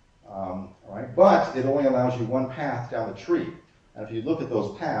topics, right? But it only allows you one path down the tree. And if you look at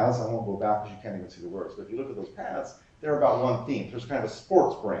those paths, I won't go back because you can't even see the words, but if you look at those paths, they're about one theme. There's kind of a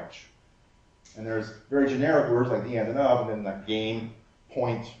sports branch. And there's very generic words like the and of, and then like game,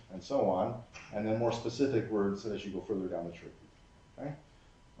 point, and so on, and then more specific words as you go further down the tree. Okay?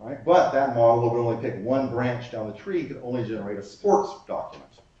 All right? But that model would only pick one branch down the tree, could only generate a sports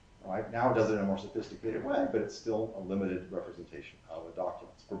document. All right? Now it does it in a more sophisticated way, but it's still a limited representation of a document.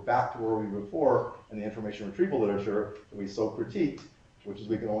 We're back to where we were before in the information retrieval literature that we so critiqued, which is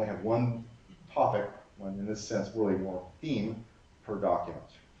we can only have one topic, one, in this sense, really more theme per document.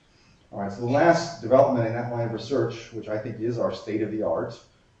 All right, so the last development in that line of research, which I think is our state-of-the-art,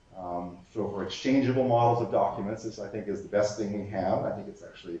 so for exchangeable models of documents, this I think is the best thing we have. I think it's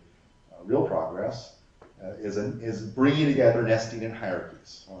actually real progress, is bringing together nesting and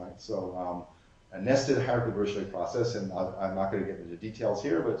hierarchies. All right, so a nested hierarchical Dirichlet process, and I'm not going to get into details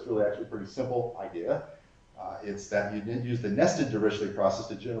here, but it's really actually a pretty simple idea. It's that you use the nested Dirichlet process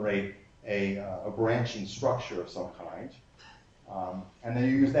to generate a branching structure of some kind. And then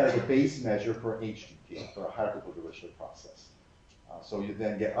you use that as a base measure for HDP, for a hierarchical Dirichlet process. So you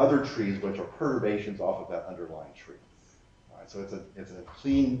then get other trees which are perturbations off of that underlying tree. All right, so it's a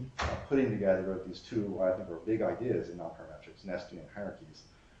clean putting together of these two, what I think are big ideas in non-parametrics, nesting and hierarchies.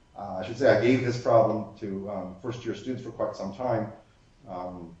 I should say I gave this problem to first-year students for quite some time,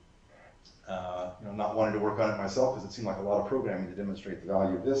 not wanting to work on it myself because it seemed like a lot of programming to demonstrate the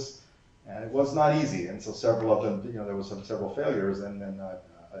value of this. And it was not easy, and so several of them, there was several failures, and then a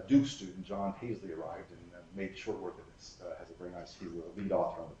Duke student, John Paisley, arrived and made short work of this. Has a very nice, he was a lead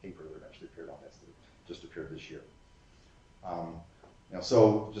author on the paper that eventually appeared on this, that just appeared this year.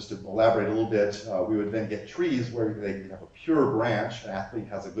 So just to elaborate a little bit, we would then get trees where they have a pure branch. An athlete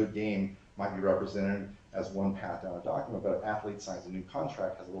has a good game, might be represented as one path down a document, but an athlete signs a new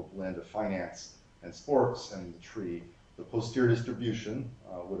contract, has a little blend of finance and sports, and the tree. The posterior distribution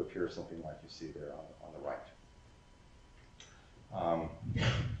would appear something like you see there on the right.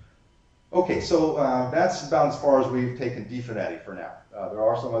 Okay, so that's about as far as we've taken Definetti for now. There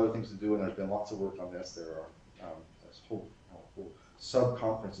are some other things to do, and there's been lots of work on this. There are whole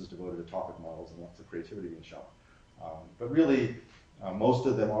sub-conferences devoted to topic models and lots of creativity being shown. But really, most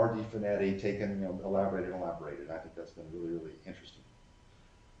of them are Definetti, taken, elaborated. I think that's been really, really interesting.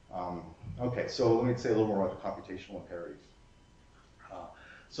 Okay, so let me say a little more about the computational imperatives.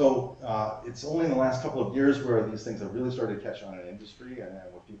 So it's only in the last couple of years where these things have really started to catch on in industry and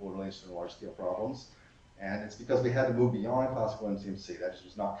where people are really interested in large-scale problems. And it's because we had to move beyond classical MCMC. That just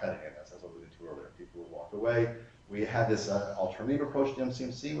was not cutting it, as I was alluding to earlier. People would walk away. We had this alternative approach to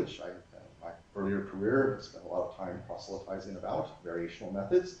MCMC, which I, in my earlier career, spent a lot of time proselytizing about, variational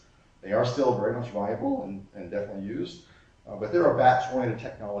methods. They are still very much viable and definitely used. But they're a batch-oriented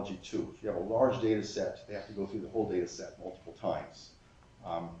technology too. If you have a large data set, they have to go through the whole data set multiple times.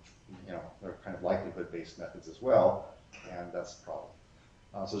 You know, they're kind of likelihood-based methods as well, and that's the problem.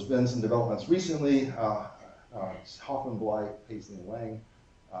 So there's been some developments recently. Hoffman, Bly, Paisley, and Lang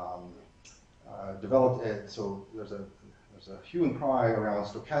developed it. So there's a hue and cry around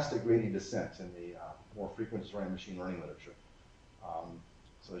stochastic gradient descent in the more frequent disjointed machine learning literature.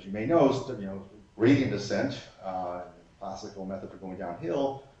 So as you may know, gradient descent, classical method for going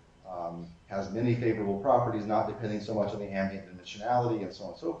downhill, has many favorable properties, not depending so much on the ambient dimensionality and so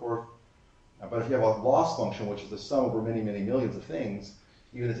on and so forth. But if you have a loss function, which is the sum over many, many millions of things,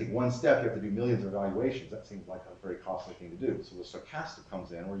 even to take one step, you have to do millions of evaluations. That seems like a very costly thing to do. So the stochastic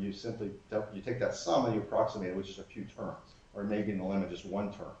comes in, where you simply take that sum and you approximate it with just a few terms, or maybe in the limit just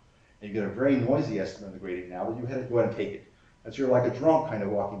one term. And you get a very noisy estimate of the gradient now, but you had to go ahead and take it. As you're like a drunk kind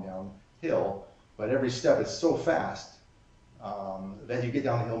of walking downhill, but every step is so fast that you get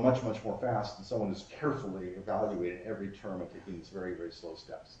down the hill much, much more fast, and someone is carefully evaluating every term and taking these very, very slow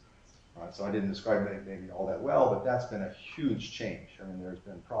steps. So I didn't describe it maybe all that well, but that's been a huge change. I mean, there's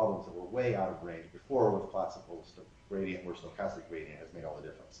been problems that were way out of range before with classical gradient, where stochastic gradient has made all the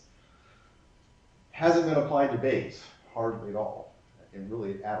difference. Hasn't been applied to Bayes, hardly at all, and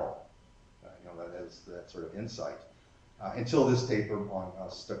really at all. That is that sort of insight. Until this paper on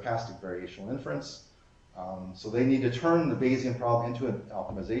stochastic variational inference. So they need to turn the Bayesian problem into an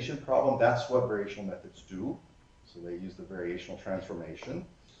optimization problem. That's what variational methods do. So they use the variational transformation.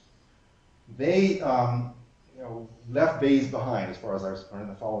 They left Bayes behind, as far as I was in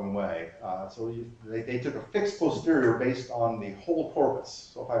the following way. They took a fixed posterior based on the whole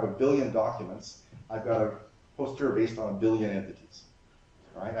corpus. So if I have 1 billion documents, I've got a posterior based on 1 billion entities.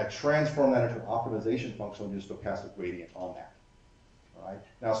 Right? I transform that into an optimization function and use stochastic gradient on that. Right?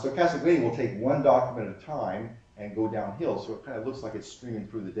 Now, stochastic gradient will take one document at a time and go downhill, so it kind of looks like it's streaming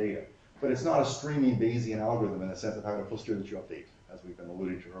through the data. But it's not a streaming Bayesian algorithm in the sense of having a posterior that you update. As we've been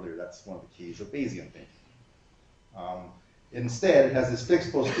alluding to earlier, that's one of the keys of Bayesian thinking. Instead, it has this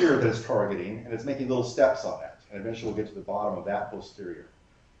fixed posterior that it's targeting, and it's making little steps on that. And eventually we'll get to the bottom of that posterior.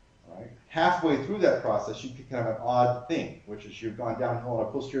 Right? Halfway through that process, you get kind of an odd thing, which is you've gone downhill on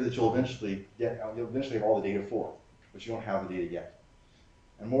a posterior that you'll eventually have all the data for, but you don't have the data yet.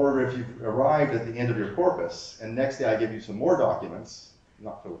 And moreover, if you've arrived at the end of your corpus, and next day I give you some more documents, you're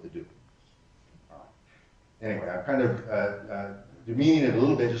not clear what to do. Anyway, I'm kind of demeaning it a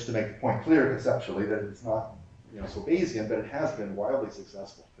little bit just to make the point clear conceptually that it's not so Bayesian, but it has been wildly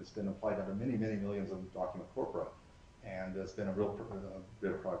successful. It's been applied under many, many millions of document corpora, and it's been a real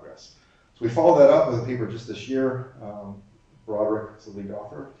bit of progress. So we followed that up with a paper just this year. Broderick is the lead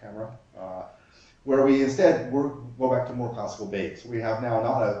author, Tamara, where we instead go back to more classical Bayes. So we have now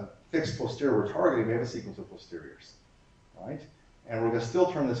not a fixed posterior we're targeting, we have a sequence of posteriors, right? And we're going to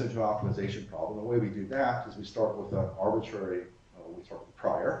still turn this into an optimization problem. The way we do that is we start with an arbitrary, we start with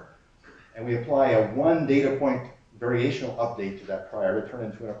prior, and we apply a one data point variational update to that prior to turn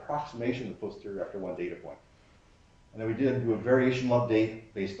into an approximation of the posterior after one data point. And then we did do a variational update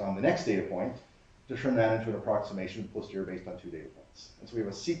based on the next data point to turn that into an approximation of posterior based on 2 data points. And so we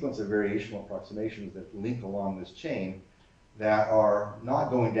have a sequence of variational approximations that link along this chain that are not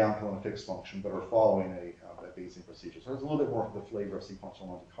going downhill in a fixed function, but are following a Bayesian procedure. So it's a little bit more of the flavor of sequential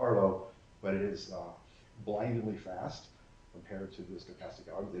Monte Carlo, but it is blindingly fast compared to the stochastic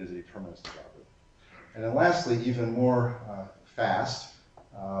algorithm. It is a deterministic algorithm. And then lastly, even more fast,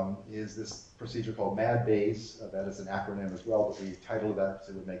 is this procedure called MAD Bayes. That is an acronym as well, but we titled that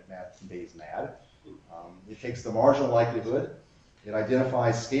because it would make Bayes mad. It takes the marginal likelihood, it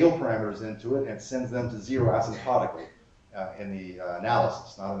identifies scale parameters into it, and sends them to 0 asymptotically in the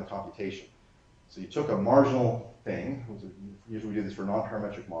analysis, not in the computation. So you took a marginal thing, usually we do this for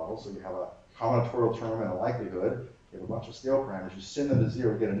non-parametric models, so you have a combinatorial term and a likelihood, you have a bunch of scale parameters, you send them to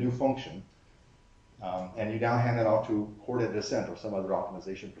 0, get a new function, and you now hand that off to coordinate descent or some other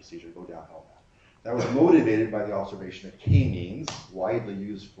optimization procedure to go downhill that. That was motivated by the observation that k-means, widely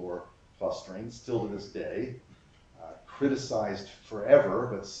used for clustering, still to this day, criticized forever,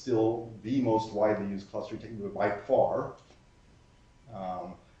 but still the most widely used clustering technique by far,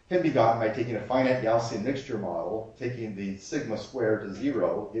 can be gotten by taking a finite Gaussian mixture model, taking the sigma squared to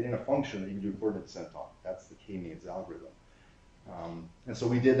 0, getting a function that you can do coordinate descent on. That's the k-means algorithm. And so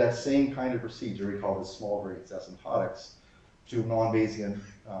we did that same kind of procedure. We call this small variance asymptotics to non-Bayesian,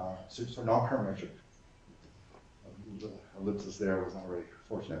 so non-parametric. Ellipsis there was not very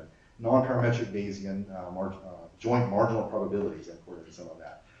fortunate. Non-parametric Bayesian joint marginal probabilities, according to some of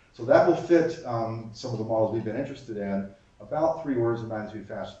that. So that will fit some of the models we've been interested in about 3 orders of magnitude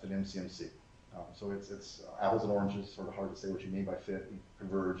faster than MCMC. So it's apples and oranges, sort of hard to say what you mean by fit and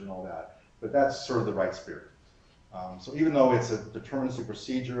converge and all that, but that's sort of the right spirit. So even though it's a deterministic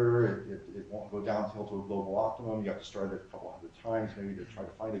procedure, it won't go downhill to a global optimum. You have to start it a couple hundred times maybe to try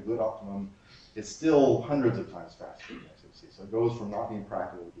to find a good optimum. It's still hundreds of times faster than MCMC. So it goes from not being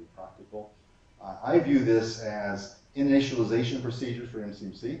practical to being practical. I view this as initialization procedures for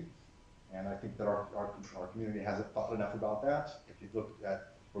MCMC, and I think that our community hasn't thought enough about that. If you look at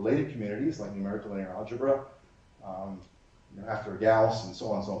related communities like numerical linear algebra, after Gauss and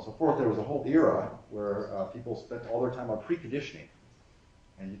so on and so on and so forth, there was a whole era where people spent all their time on preconditioning,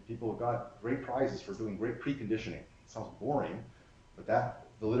 and people got great prizes for doing great preconditioning. It sounds boring, but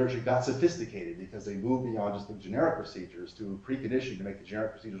the literature got sophisticated because they moved beyond just the generic procedures to preconditioning to make the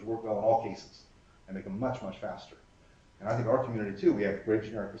generic procedures work well in all cases and make them much, much faster. And I think our community too, we have great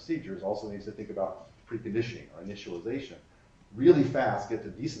generic procedures, also needs to think about preconditioning or initialization. Really fast, get to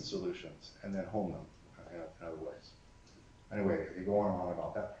decent solutions, and then hone them in other ways. Anyway, we go on and on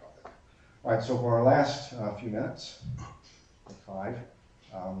about that topic. All right, so for our last few minutes, 5,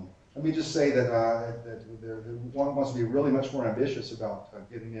 let me just say that, one wants to be really much more ambitious about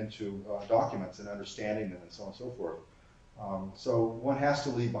getting into documents and understanding them and so on and so forth. So one has to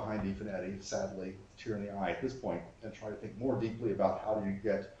leave behind Infinity, sadly, tear in the eye at this point, and try to think more deeply about how do you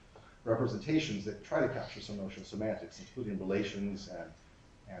get representations that try to capture some notion of semantics, including relations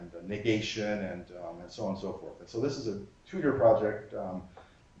and negation and so on and so forth. And so this is a 2-year project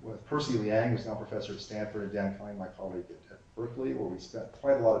with Percy Liang, who's now professor at Stanford, and Dan Klein, my colleague at Berkeley, where we spent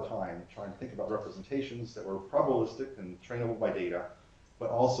quite a lot of time trying to think about representations that were probabilistic and trainable by data, but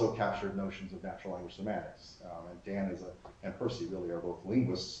also captured notions of natural language semantics. And Dan and Percy really are both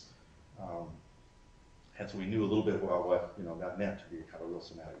linguists, and so we knew a little bit about what that meant to be kind of a real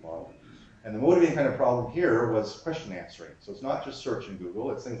semantic model. And the motivating kind of problem here was question answering. So it's not just search in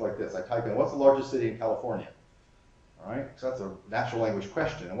Google, it's things like this. I type in, what's the largest city in California? All right, so that's a natural language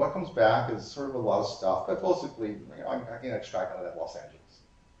question. And what comes back is sort of a lot of stuff, but basically, I can extract out of that Los Angeles.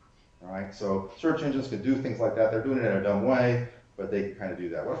 All right, so search engines can do things like that. They're doing it in a dumb way, but they can kind of do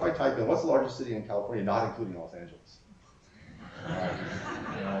that. What if I type in, what's the largest city in California, not including Los Angeles?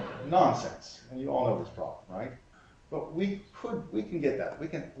 Nonsense, and you all know this problem, right? But we can get that. We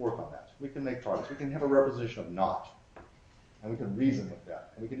can work on that. We can make progress. We can have a representation of not, and we can reason with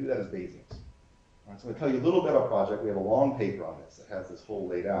that, and we can do that as Bayesians. All right, so I'm going to tell you a little bit about our project. We have a long paper on this that has this whole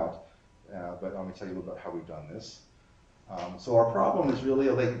laid out, but I'm going to tell you a little bit about how we've done this. So our problem is really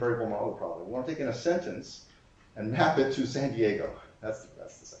a latent variable model problem. We want to take in a sentence and map it to San Diego. That's the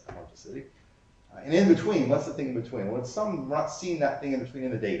second largest city. And in between, what's the thing in between? Well, we're not seeing that thing in between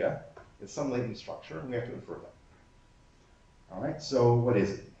in the data. It's some latent structure, and we have to infer that. All right, so what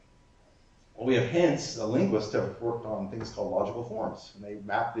is it? Well, we have hints. Linguists have worked on things called logical forms, and they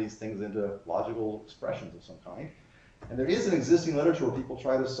map these things into logical expressions of some kind. And there is an existing literature where people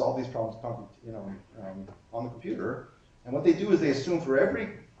try to solve these problems on the computer. And what they do is they assume for every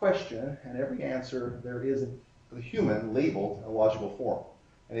question and every answer, there is a human labeled a logical form.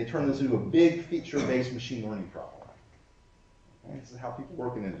 And they turn this into a big feature-based machine learning problem. Okay? This is how people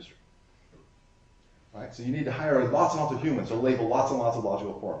work in industry. Right? So you need to hire lots and lots of humans to label lots and lots of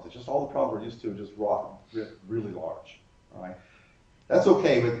logical forms. It's just all the problems we're used to, just raw, really large. All right? That's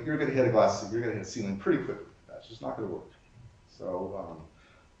okay, but you're going to hit a ceiling pretty quickly. That's just not going to work. So,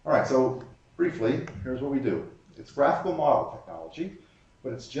 all right, so briefly, here's what we do. It's graphical model technology,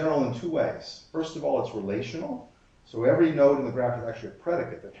 but it's general in 2 ways. First of all, it's relational. So every node in the graph is actually a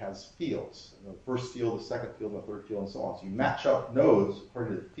predicate that has fields. The first field, the second field, the third field, and so on. So you match up nodes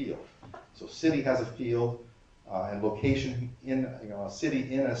according to the field. So city has a field, and location in a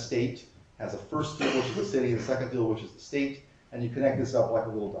city in a state has a first field, which is the city, and the second field, which is the state. And you connect this up like a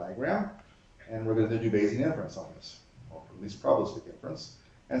little diagram. And we're going to do Bayesian inference on this, or at least probabilistic inference.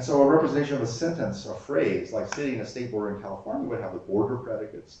 And so a representation of a sentence, a phrase, like city in a state border in California would have the border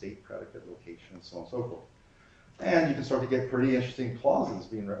predicate, state predicate, location, and so on and so forth. And you can start to get pretty interesting clauses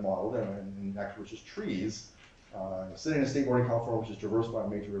being modeled, and actually, which is trees. City in a state border in California, which is traversed by a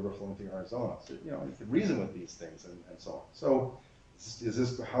major river flowing through Arizona. So, you can reason with these things and so on. So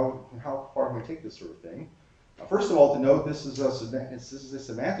how far can we take this sort of thing? First of all, to note, this is a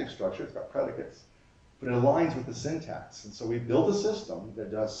semantic structure. It's got predicates. but it aligns with the syntax. And so we built a system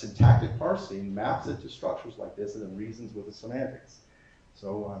that does syntactic parsing, maps it to structures like this, and then reasons with the semantics.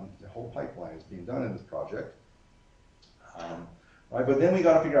 So the whole pipeline is being done in this project. Right, but then we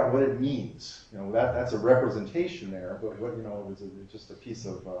got to figure out what it means. You know, that's a representation there, but what, you know, is just a piece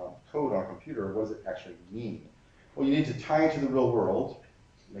of code on a computer. What does it actually mean? Well, you need to tie it to the real world,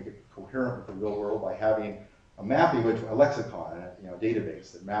 make it coherent with the real world by having a mapping, a lexicon, you know,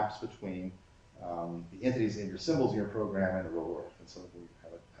 database that maps between the entities in your symbols in your program and the real world. And so we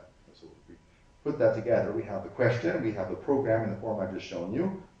have so we put that together. We have the question, we have the program in the form I've just shown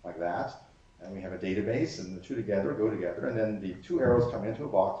you, like that. And we have a database, and the two together go together, and then the two arrows come into a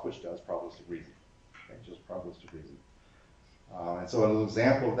box, which does probabilistic reasoning. Okay, just probabilistic reasoning. And so an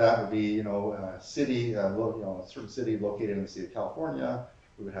example of that would be, you know, a city, a certain city located in the state of California.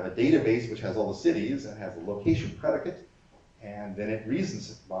 We would have a database which has all the cities and has a location predicate, and then it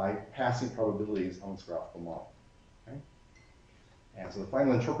reasons by passing probabilities on its graphical model. Okay? And so the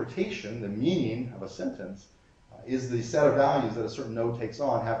final interpretation, the meaning of a sentence, is the set of values that a certain node takes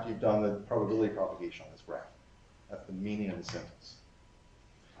on after you've done the probability propagation on this graph. That's the meaning of the sentence.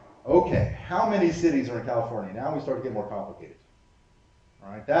 Okay, how many cities are in California? Now we start to get more complicated. All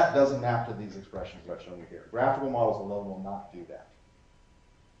right, that doesn't map to these expressions that I've shown you here. Graphical models alone will not do that.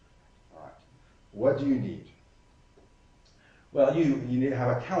 All right, what do you need? Well, you need to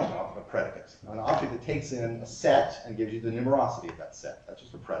have a count of a predicate, an object that takes in a set and gives you the numerosity of that set. That's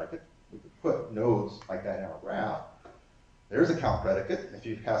just a predicate. We could put nodes like that in our graph. There's a count predicate. If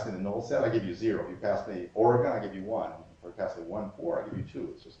you pass me the null set, I give you 0. If you pass me Oregon, I give you 1. If you pass me 1, 4, I give you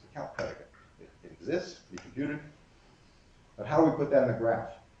 2. It's just a count predicate. It exists, it can be computed. But how do we put that in a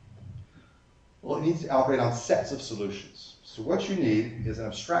graph? Well, it needs to operate on sets of solutions. So what you need is an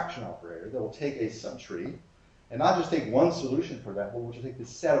abstraction operator that will take a subtree and not just take one solution for that, but which will take the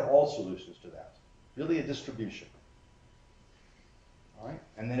set of all solutions to that. Really a distribution. All right?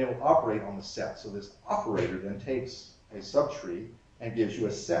 And then it will operate on the set. So this operator then takes a subtree and gives you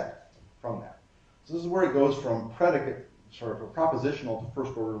a set from that. So this is where it goes from predicate, sort of a propositional to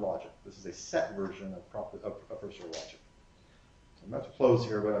first order logic. This is a set version of first order logic. So I'm about to close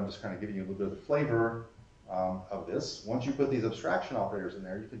here, but I'm just kind of giving you a little bit of the flavor of this. Once you put these abstraction operators in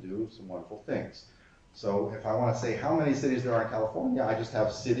there, you can do some wonderful things. So if I want to say how many cities there are in California, I just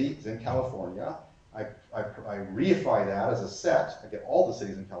have cities in California. I reify that as a set. I get all the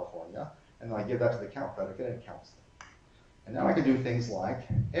cities in California, and then I give that to the count predicate, and it counts them. And now I can do things like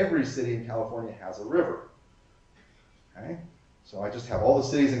every city in California has a river. Okay? So I just have all the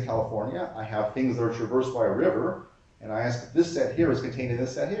cities in California. I have things that are traversed by a river, and I ask if this set here is contained in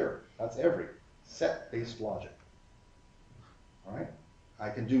this set here. That's every set-based logic. All right? I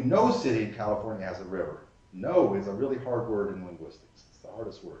can do no city in California has a river. No is a really hard word in linguistics. It's the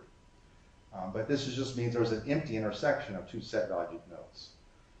hardest word. But this just means there's an empty intersection of two set-valued nodes.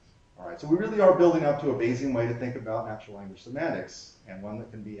 All right, so we really are building up to a Bayesian way to think about natural language semantics, and one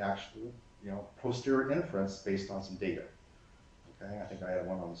that can be actually, you know, posterior inference based on some data. Okay, I think I had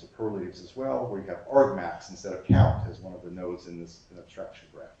one on the superlatives as well, where you have argmax instead of count as one of the nodes in this abstraction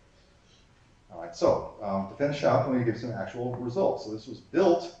graph. All right, so to finish up, I'm going to give some actual results. So this was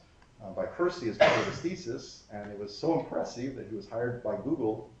built by Percy as part of his thesis, and it was so impressive that he was hired by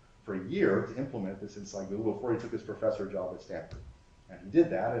Google for a year to implement this inside Google before he took his professor job at Stanford. And he did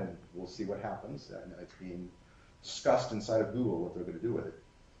that, and we'll see what happens. And it's being discussed inside of Google what they're going to do with it.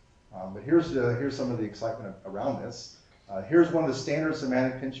 But here's some of the excitement around this. Here's one of the standard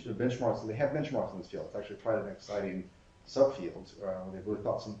semantic benchmarks. They have benchmarks in this field. It's actually quite an exciting subfield. They've really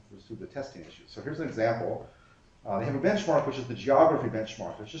thought through the testing issues. So here's an example. They have a benchmark, which is the geography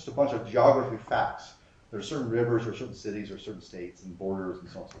benchmark. It's just a bunch of geography facts. There are certain rivers or certain cities or certain states and borders and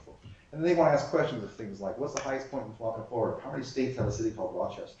so on and so forth. And then they want to ask questions of things like, what's the highest point in Florida? How many states have a city called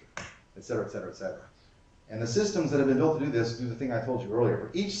Rochester? Et cetera, et cetera, et cetera. And the systems that have been built to do this do the thing I told you earlier.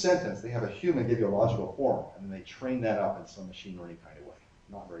 For each sentence, they have a human give you a logical form, and then they train that up in some machine learning kind of way.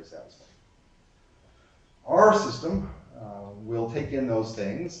 Not very satisfying. Our system will take in those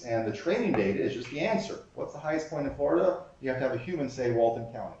things, and the training data is just the answer. What's the highest point in Florida? You have to have a human say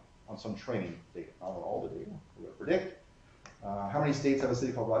Walton County on some training data, not on all the data. We're going to predict. How many states have a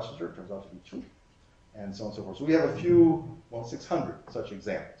city called Rochester? It turns out to be 2. And so on and so forth. So we have a few, well, 600 such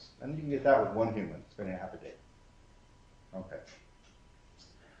examples. And you can get that with one human spending half a day. Okay.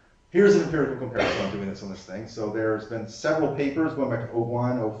 Here's an empirical comparison of doing this on this thing. So there's been several papers going back to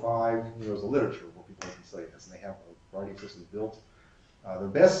 01, 05. There's a literature where people have been studying this, and they have a variety of systems built. The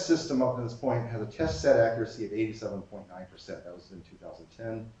best system up to this point has a test set accuracy of 87.9%. That was in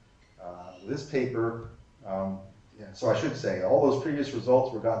 2010. This paper Yeah, so I should say, all those previous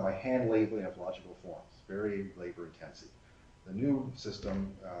results were gotten by hand labeling of logical forms, very labor intensive. The new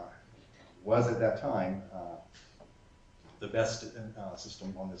system was at that time the best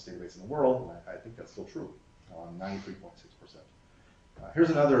system on this database in the world, and I think that's still true, 93.6%. Here's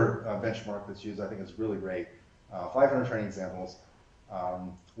another benchmark that's used, I think is really great. 500 training examples.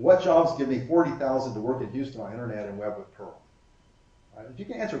 What jobs give me 40,000 to work in Houston on internet and web with Perl? If you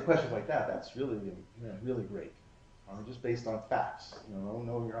can answer questions like that, that's really, really great. Just based on facts.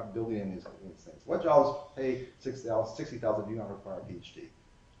 No, you're not building in these things. What jobs pay 60,000 do not require a PhD?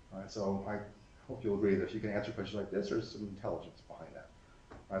 All right, so I hope you'll agree that if you can answer questions like this, there's some intelligence behind that.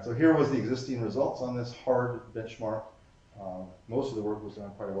 All right, so here was the existing results on this hard benchmark. Most of the work was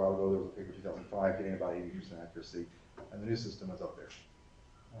done quite a while ago. There was a paper in 2005 getting about 80% accuracy, and the new system is up there.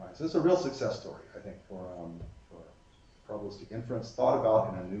 All right, so this is a real success story, I think, for probabilistic inference thought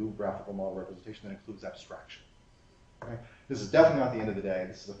about in a new graphical model representation that includes abstraction. Okay? This is definitely not the end of the day.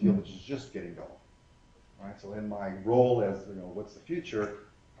 This is a field which is just getting going. All right, so in my role as, what's the future,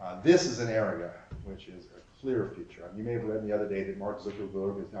 this is an area which is a clear future. You may have read the other day that Mark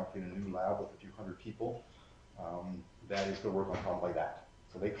Zuckerberg is now creating a new lab with a few hundred people that is going to work on problems like that.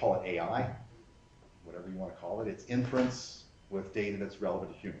 So they call it AI, whatever you want to call it. It's inference with data that's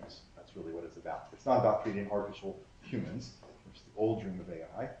relevant to humans. That's really what it's about. It's not about creating artificial humans, which is the old dream of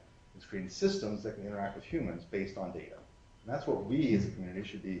AI. It's creating systems that can interact with humans based on data. And that's what we as a community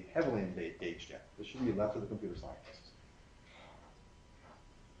should be heavily engaged in. This should be left to the computer scientists.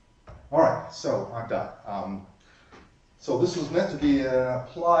 All right, so I'm done. So this was meant to be an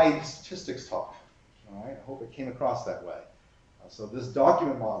applied statistics talk. All right, I hope it came across that way. So this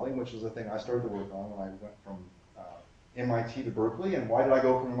document modeling, which is the thing I started to work on when I went from MIT to Berkeley. And why did I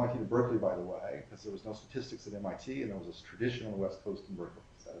go from MIT to Berkeley, by the way? Because there was no statistics at MIT, and there was a tradition on the West Coast in Berkeley.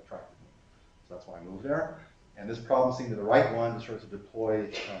 So that attracted me. So that's why I moved there. And this problem seemed the right one to start to deploy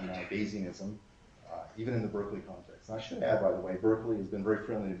Bayesianism, even in the Berkeley context. And I should add, by the way, Berkeley has been very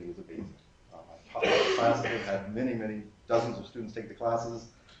friendly to me as a Bayesian. I taught classes, I've had many dozens of students take the classes,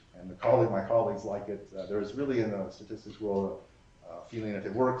 and my colleagues like it. There's really in the statistics world a feeling if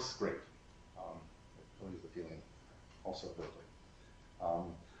it works, great. It really is the feeling also at Berkeley.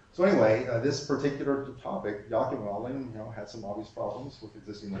 So anyway, this particular topic, document modeling, had some obvious problems with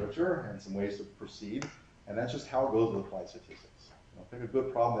existing literature and some ways to proceed, and that's just how it goes with applied statistics. Pick a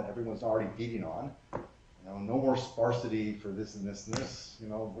good problem that everyone's already beating on. No more sparsity for this and this and this.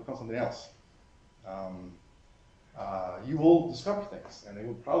 Work on something else. You will discover things, and they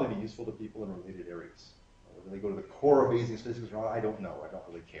will probably be useful to people in related areas. Whether they go to the core of Bayesian statistics or not, I don't know. I don't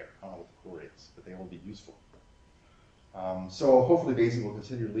really care. I don't know what the core is, but they will be useful. So hopefully Bayesian will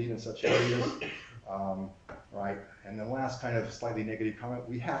continue to lead in such areas. Right? And the last kind of slightly negative comment,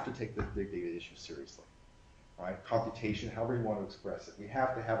 we have to take the big data issue seriously. Right? Computation, however you want to express it. We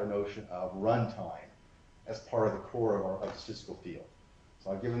have to have a notion of runtime as part of the core of the statistical field.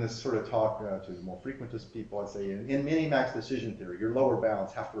 So I've given this sort of talk to the more frequentist people. I say in minimax decision theory, your lower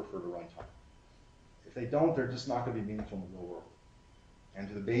bounds have to refer to runtime. If they don't, they're just not going to be meaningful in the real world. And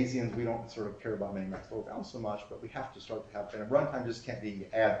to the Bayesians, we don't sort of care about minimax lower bounds so much, but we have to start to have, and runtime just can't be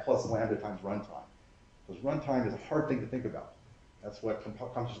add plus lambda times runtime. Because runtime is a hard thing to think about. That's what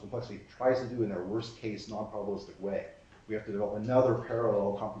computational complexity tries to do in their worst case non-probabilistic way. We have to develop another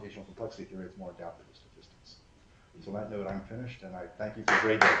parallel computational complexity theory that's more adaptive to statistics. So on that note, I'm finished, and I thank you for a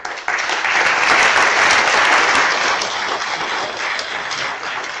great day.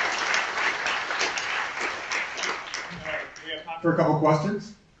 We have time for a couple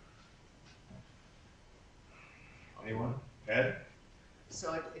questions. Anyone? Ed?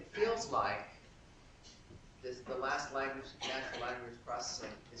 So it feels like the last language, natural language processing,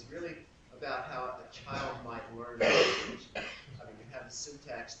 is really about how a child might learn a language. I mean, you have the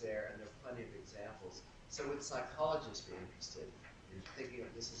syntax there, and there are plenty of examples. So would psychologists be interested in thinking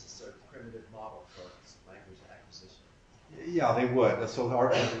of this as a sort of primitive model for language acquisition? Yeah, they would. So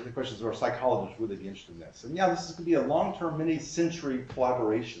the question is, are psychologists really be interested in this? And yeah, this is going to be a long-term, many-century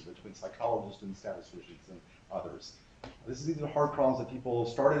collaboration between psychologists and statisticians and others. These are hard problems that people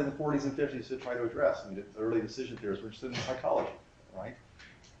started in the 40s and 50s to try to address. I mean, the early decision theorists were interested in psychology, right?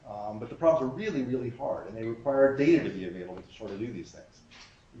 But the problems are really, really hard, and they require data to be available to sort of do these things.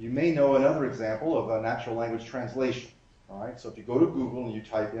 You may know another example of a natural language translation, all right? So if you go to Google and you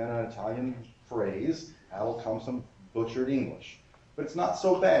type in an Italian phrase, out will come some butchered English. But it's not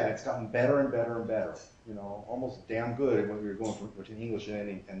so bad. It's gotten better and better and better, almost damn good when we were going between English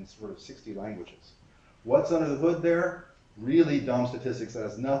and sort of 60 languages. What's under the hood there? Really dumb statistics that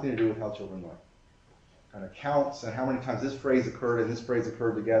has nothing to do with how children learn. Kind of counts and how many times this phrase occurred and this phrase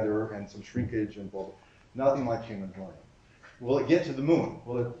occurred together and some shrinkage and blah, blah. Nothing like humans learning. Will it get to the moon?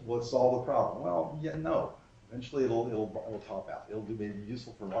 Will it solve the problem? Well, yeah, no. Eventually it'll top out. It'll be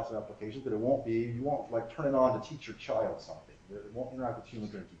useful for lots of applications, but you won't like turn it on to teach your child something. It won't interact with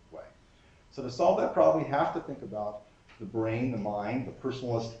humans in a deep way. So to solve that problem, we have to think about the brain, the mind, the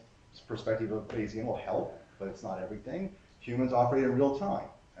personalist perspective of Bayesian will help, but it's not everything. Humans operate in real time.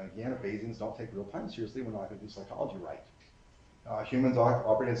 And again, if Bayesians don't take real time seriously, we're not going to do psychology right. Humans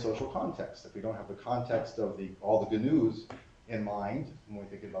operate in social context. If we don't have the context of all the GNUs in mind when we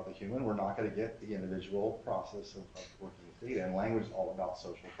think about the human, we're not going to get the individual process of working with data. And language is all about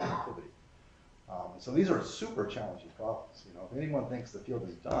social connectivity. So these are super challenging problems. You know, if anyone thinks the field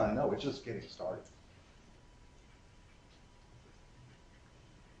is done, no, it's just getting started.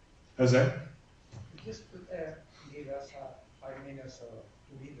 Jose? Just give us 5 minutes or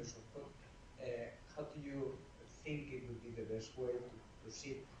 2 minutes or so. How do you think it would be the best way to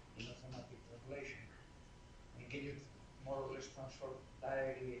proceed in automatic translation? And can you more or less transfer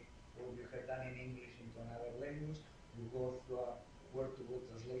directly what you have done in English into another language? You go through a word-to-word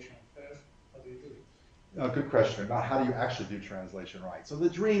translation first. How do you do it? Good question about how do you actually do translation right. So the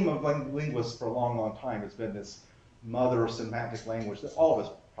dream of linguists for a long, long time has been this mother semantic language that all of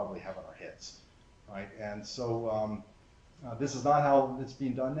us probably have in our heads, right? And so this is not how it's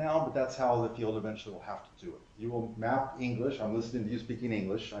being done now, but that's how the field eventually will have to do it. You will map English. I'm listening to you speaking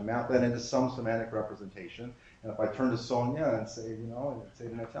English. I map that into some semantic representation. And if I turn to Sonia and say, you know, say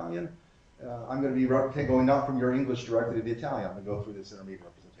it in Italian, I'm going to be going not from your English directly to the Italian. I'm going to go through this intermediate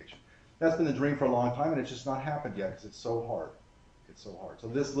representation. That's been the dream for a long time, and it's just not happened yet because it's so hard. It's so hard. So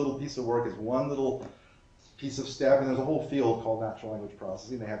this little piece of work is one little piece of step, and there's a whole field called natural language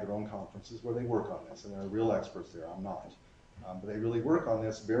processing. They have their own conferences where they work on this, and there are real experts there. I'm not. But they really work on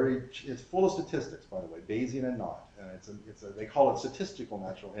this it's full of statistics, by the way, Bayesian and not. And they call it statistical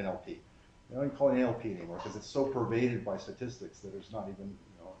natural NLP. They don't even call it NLP anymore because it's so pervaded by statistics that it's not even,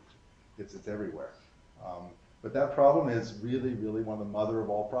 you know, it's everywhere. But that problem is really, really one of the mother of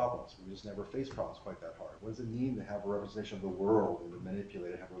all problems. We just never face problems quite that hard. What does it mean to have a representation of the world and to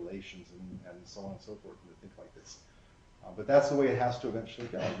manipulate it, have relations and so on and so forth, and to think like this? But that's the way it has to eventually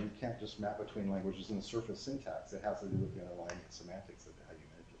go. You can't just map between languages and surface syntax. It has to do with the underlying semantics of how you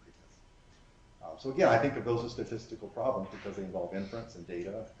manipulate this. So again, I think of those as statistical problems because they involve inference and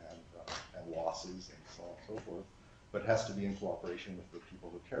data and losses and so on and so forth. But it has to be in cooperation with the people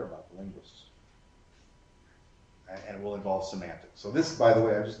who care about the linguists. And it will involve semantics. So this, by the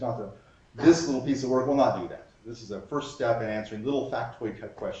way, this little piece of work will not do that. This is a first step in answering little factoid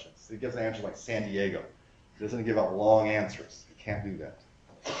type questions. It gives an answer like San Diego. It doesn't give out long answers. It can't do that.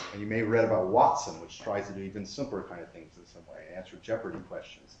 And you may have read about Watson, which tries to do even simpler kind of things in some way, answer Jeopardy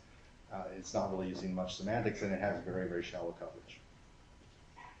questions. It's not really using much semantics, and it has very, very shallow coverage.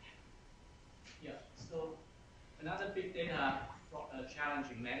 Yeah, so another big data challenge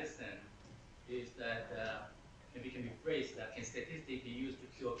in medicine is that maybe can be phrased that can statistics be used to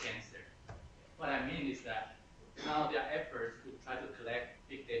cure cancer? What I mean is that now there are efforts to try to collect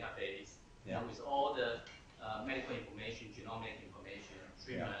big database with all the medical information, genomic information,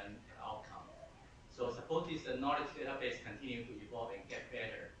 treatment, and outcome. So suppose this knowledge database continue to evolve and get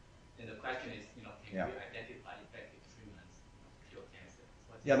better, then the question is, you know, can we identify effective treatments to cure cancer?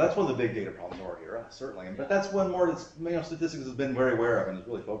 Yeah, that's one of the big data problems of our era, certainly. But that's one more that's, you know, statistics has been very aware of and is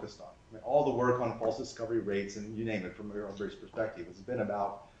really focused on. I mean, all the work on false discovery rates and you name it from everybody's perspective has been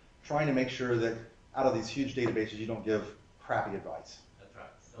about trying to make sure that out of these huge databases you don't give crappy advice. That's right.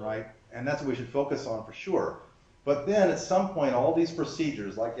 So, right? And that's what we should focus on for sure. But then at some point, all these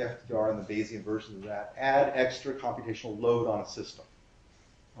procedures like FTR and the Bayesian versions of that add extra computational load on a system.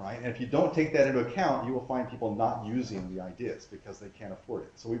 Right? And if you don't take that into account, you will find people not using the ideas because they can't afford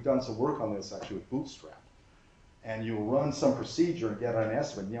it. So we've done some work on this actually with Bootstrap. And you run some procedure and get an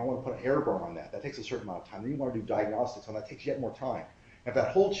estimate. You don't want to put an error bar on that. That takes a certain amount of time. Then you want to do diagnostics on that. Takes yet more time. If that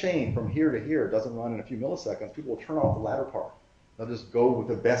whole chain from here to here doesn't run in a few milliseconds, people will turn off the latter part. They'll just go with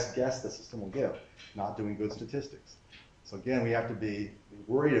the best guess the system will give, not doing good statistics. So again, we have to be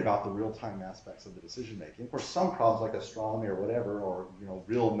worried about the real-time aspects of the decision making. Of course, some problems like astronomy or whatever, or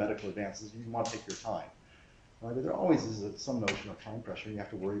real medical advances, you want to take your time. Right? But there always is some notion of time pressure. You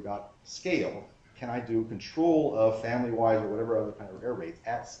have to worry about scale. Can I do control of family-wise or whatever other kind of error rates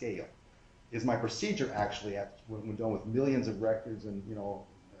at scale? Is my procedure actually, when done with millions of records and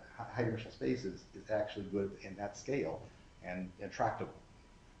high-dimensional spaces, is actually good in that scale and tractable?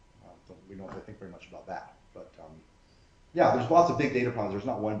 So we don't have to think very much about that. But yeah, there's lots of big data problems. There's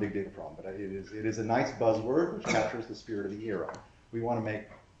not one big data problem, but it is a nice buzzword which captures the spirit of the era. We want to make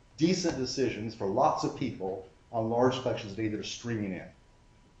decent decisions for lots of people on large collections of data that are streaming in.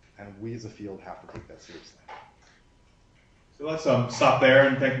 And we as a field have to take that seriously. So let's stop there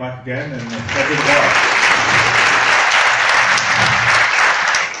and thank Mike again and head to the bar.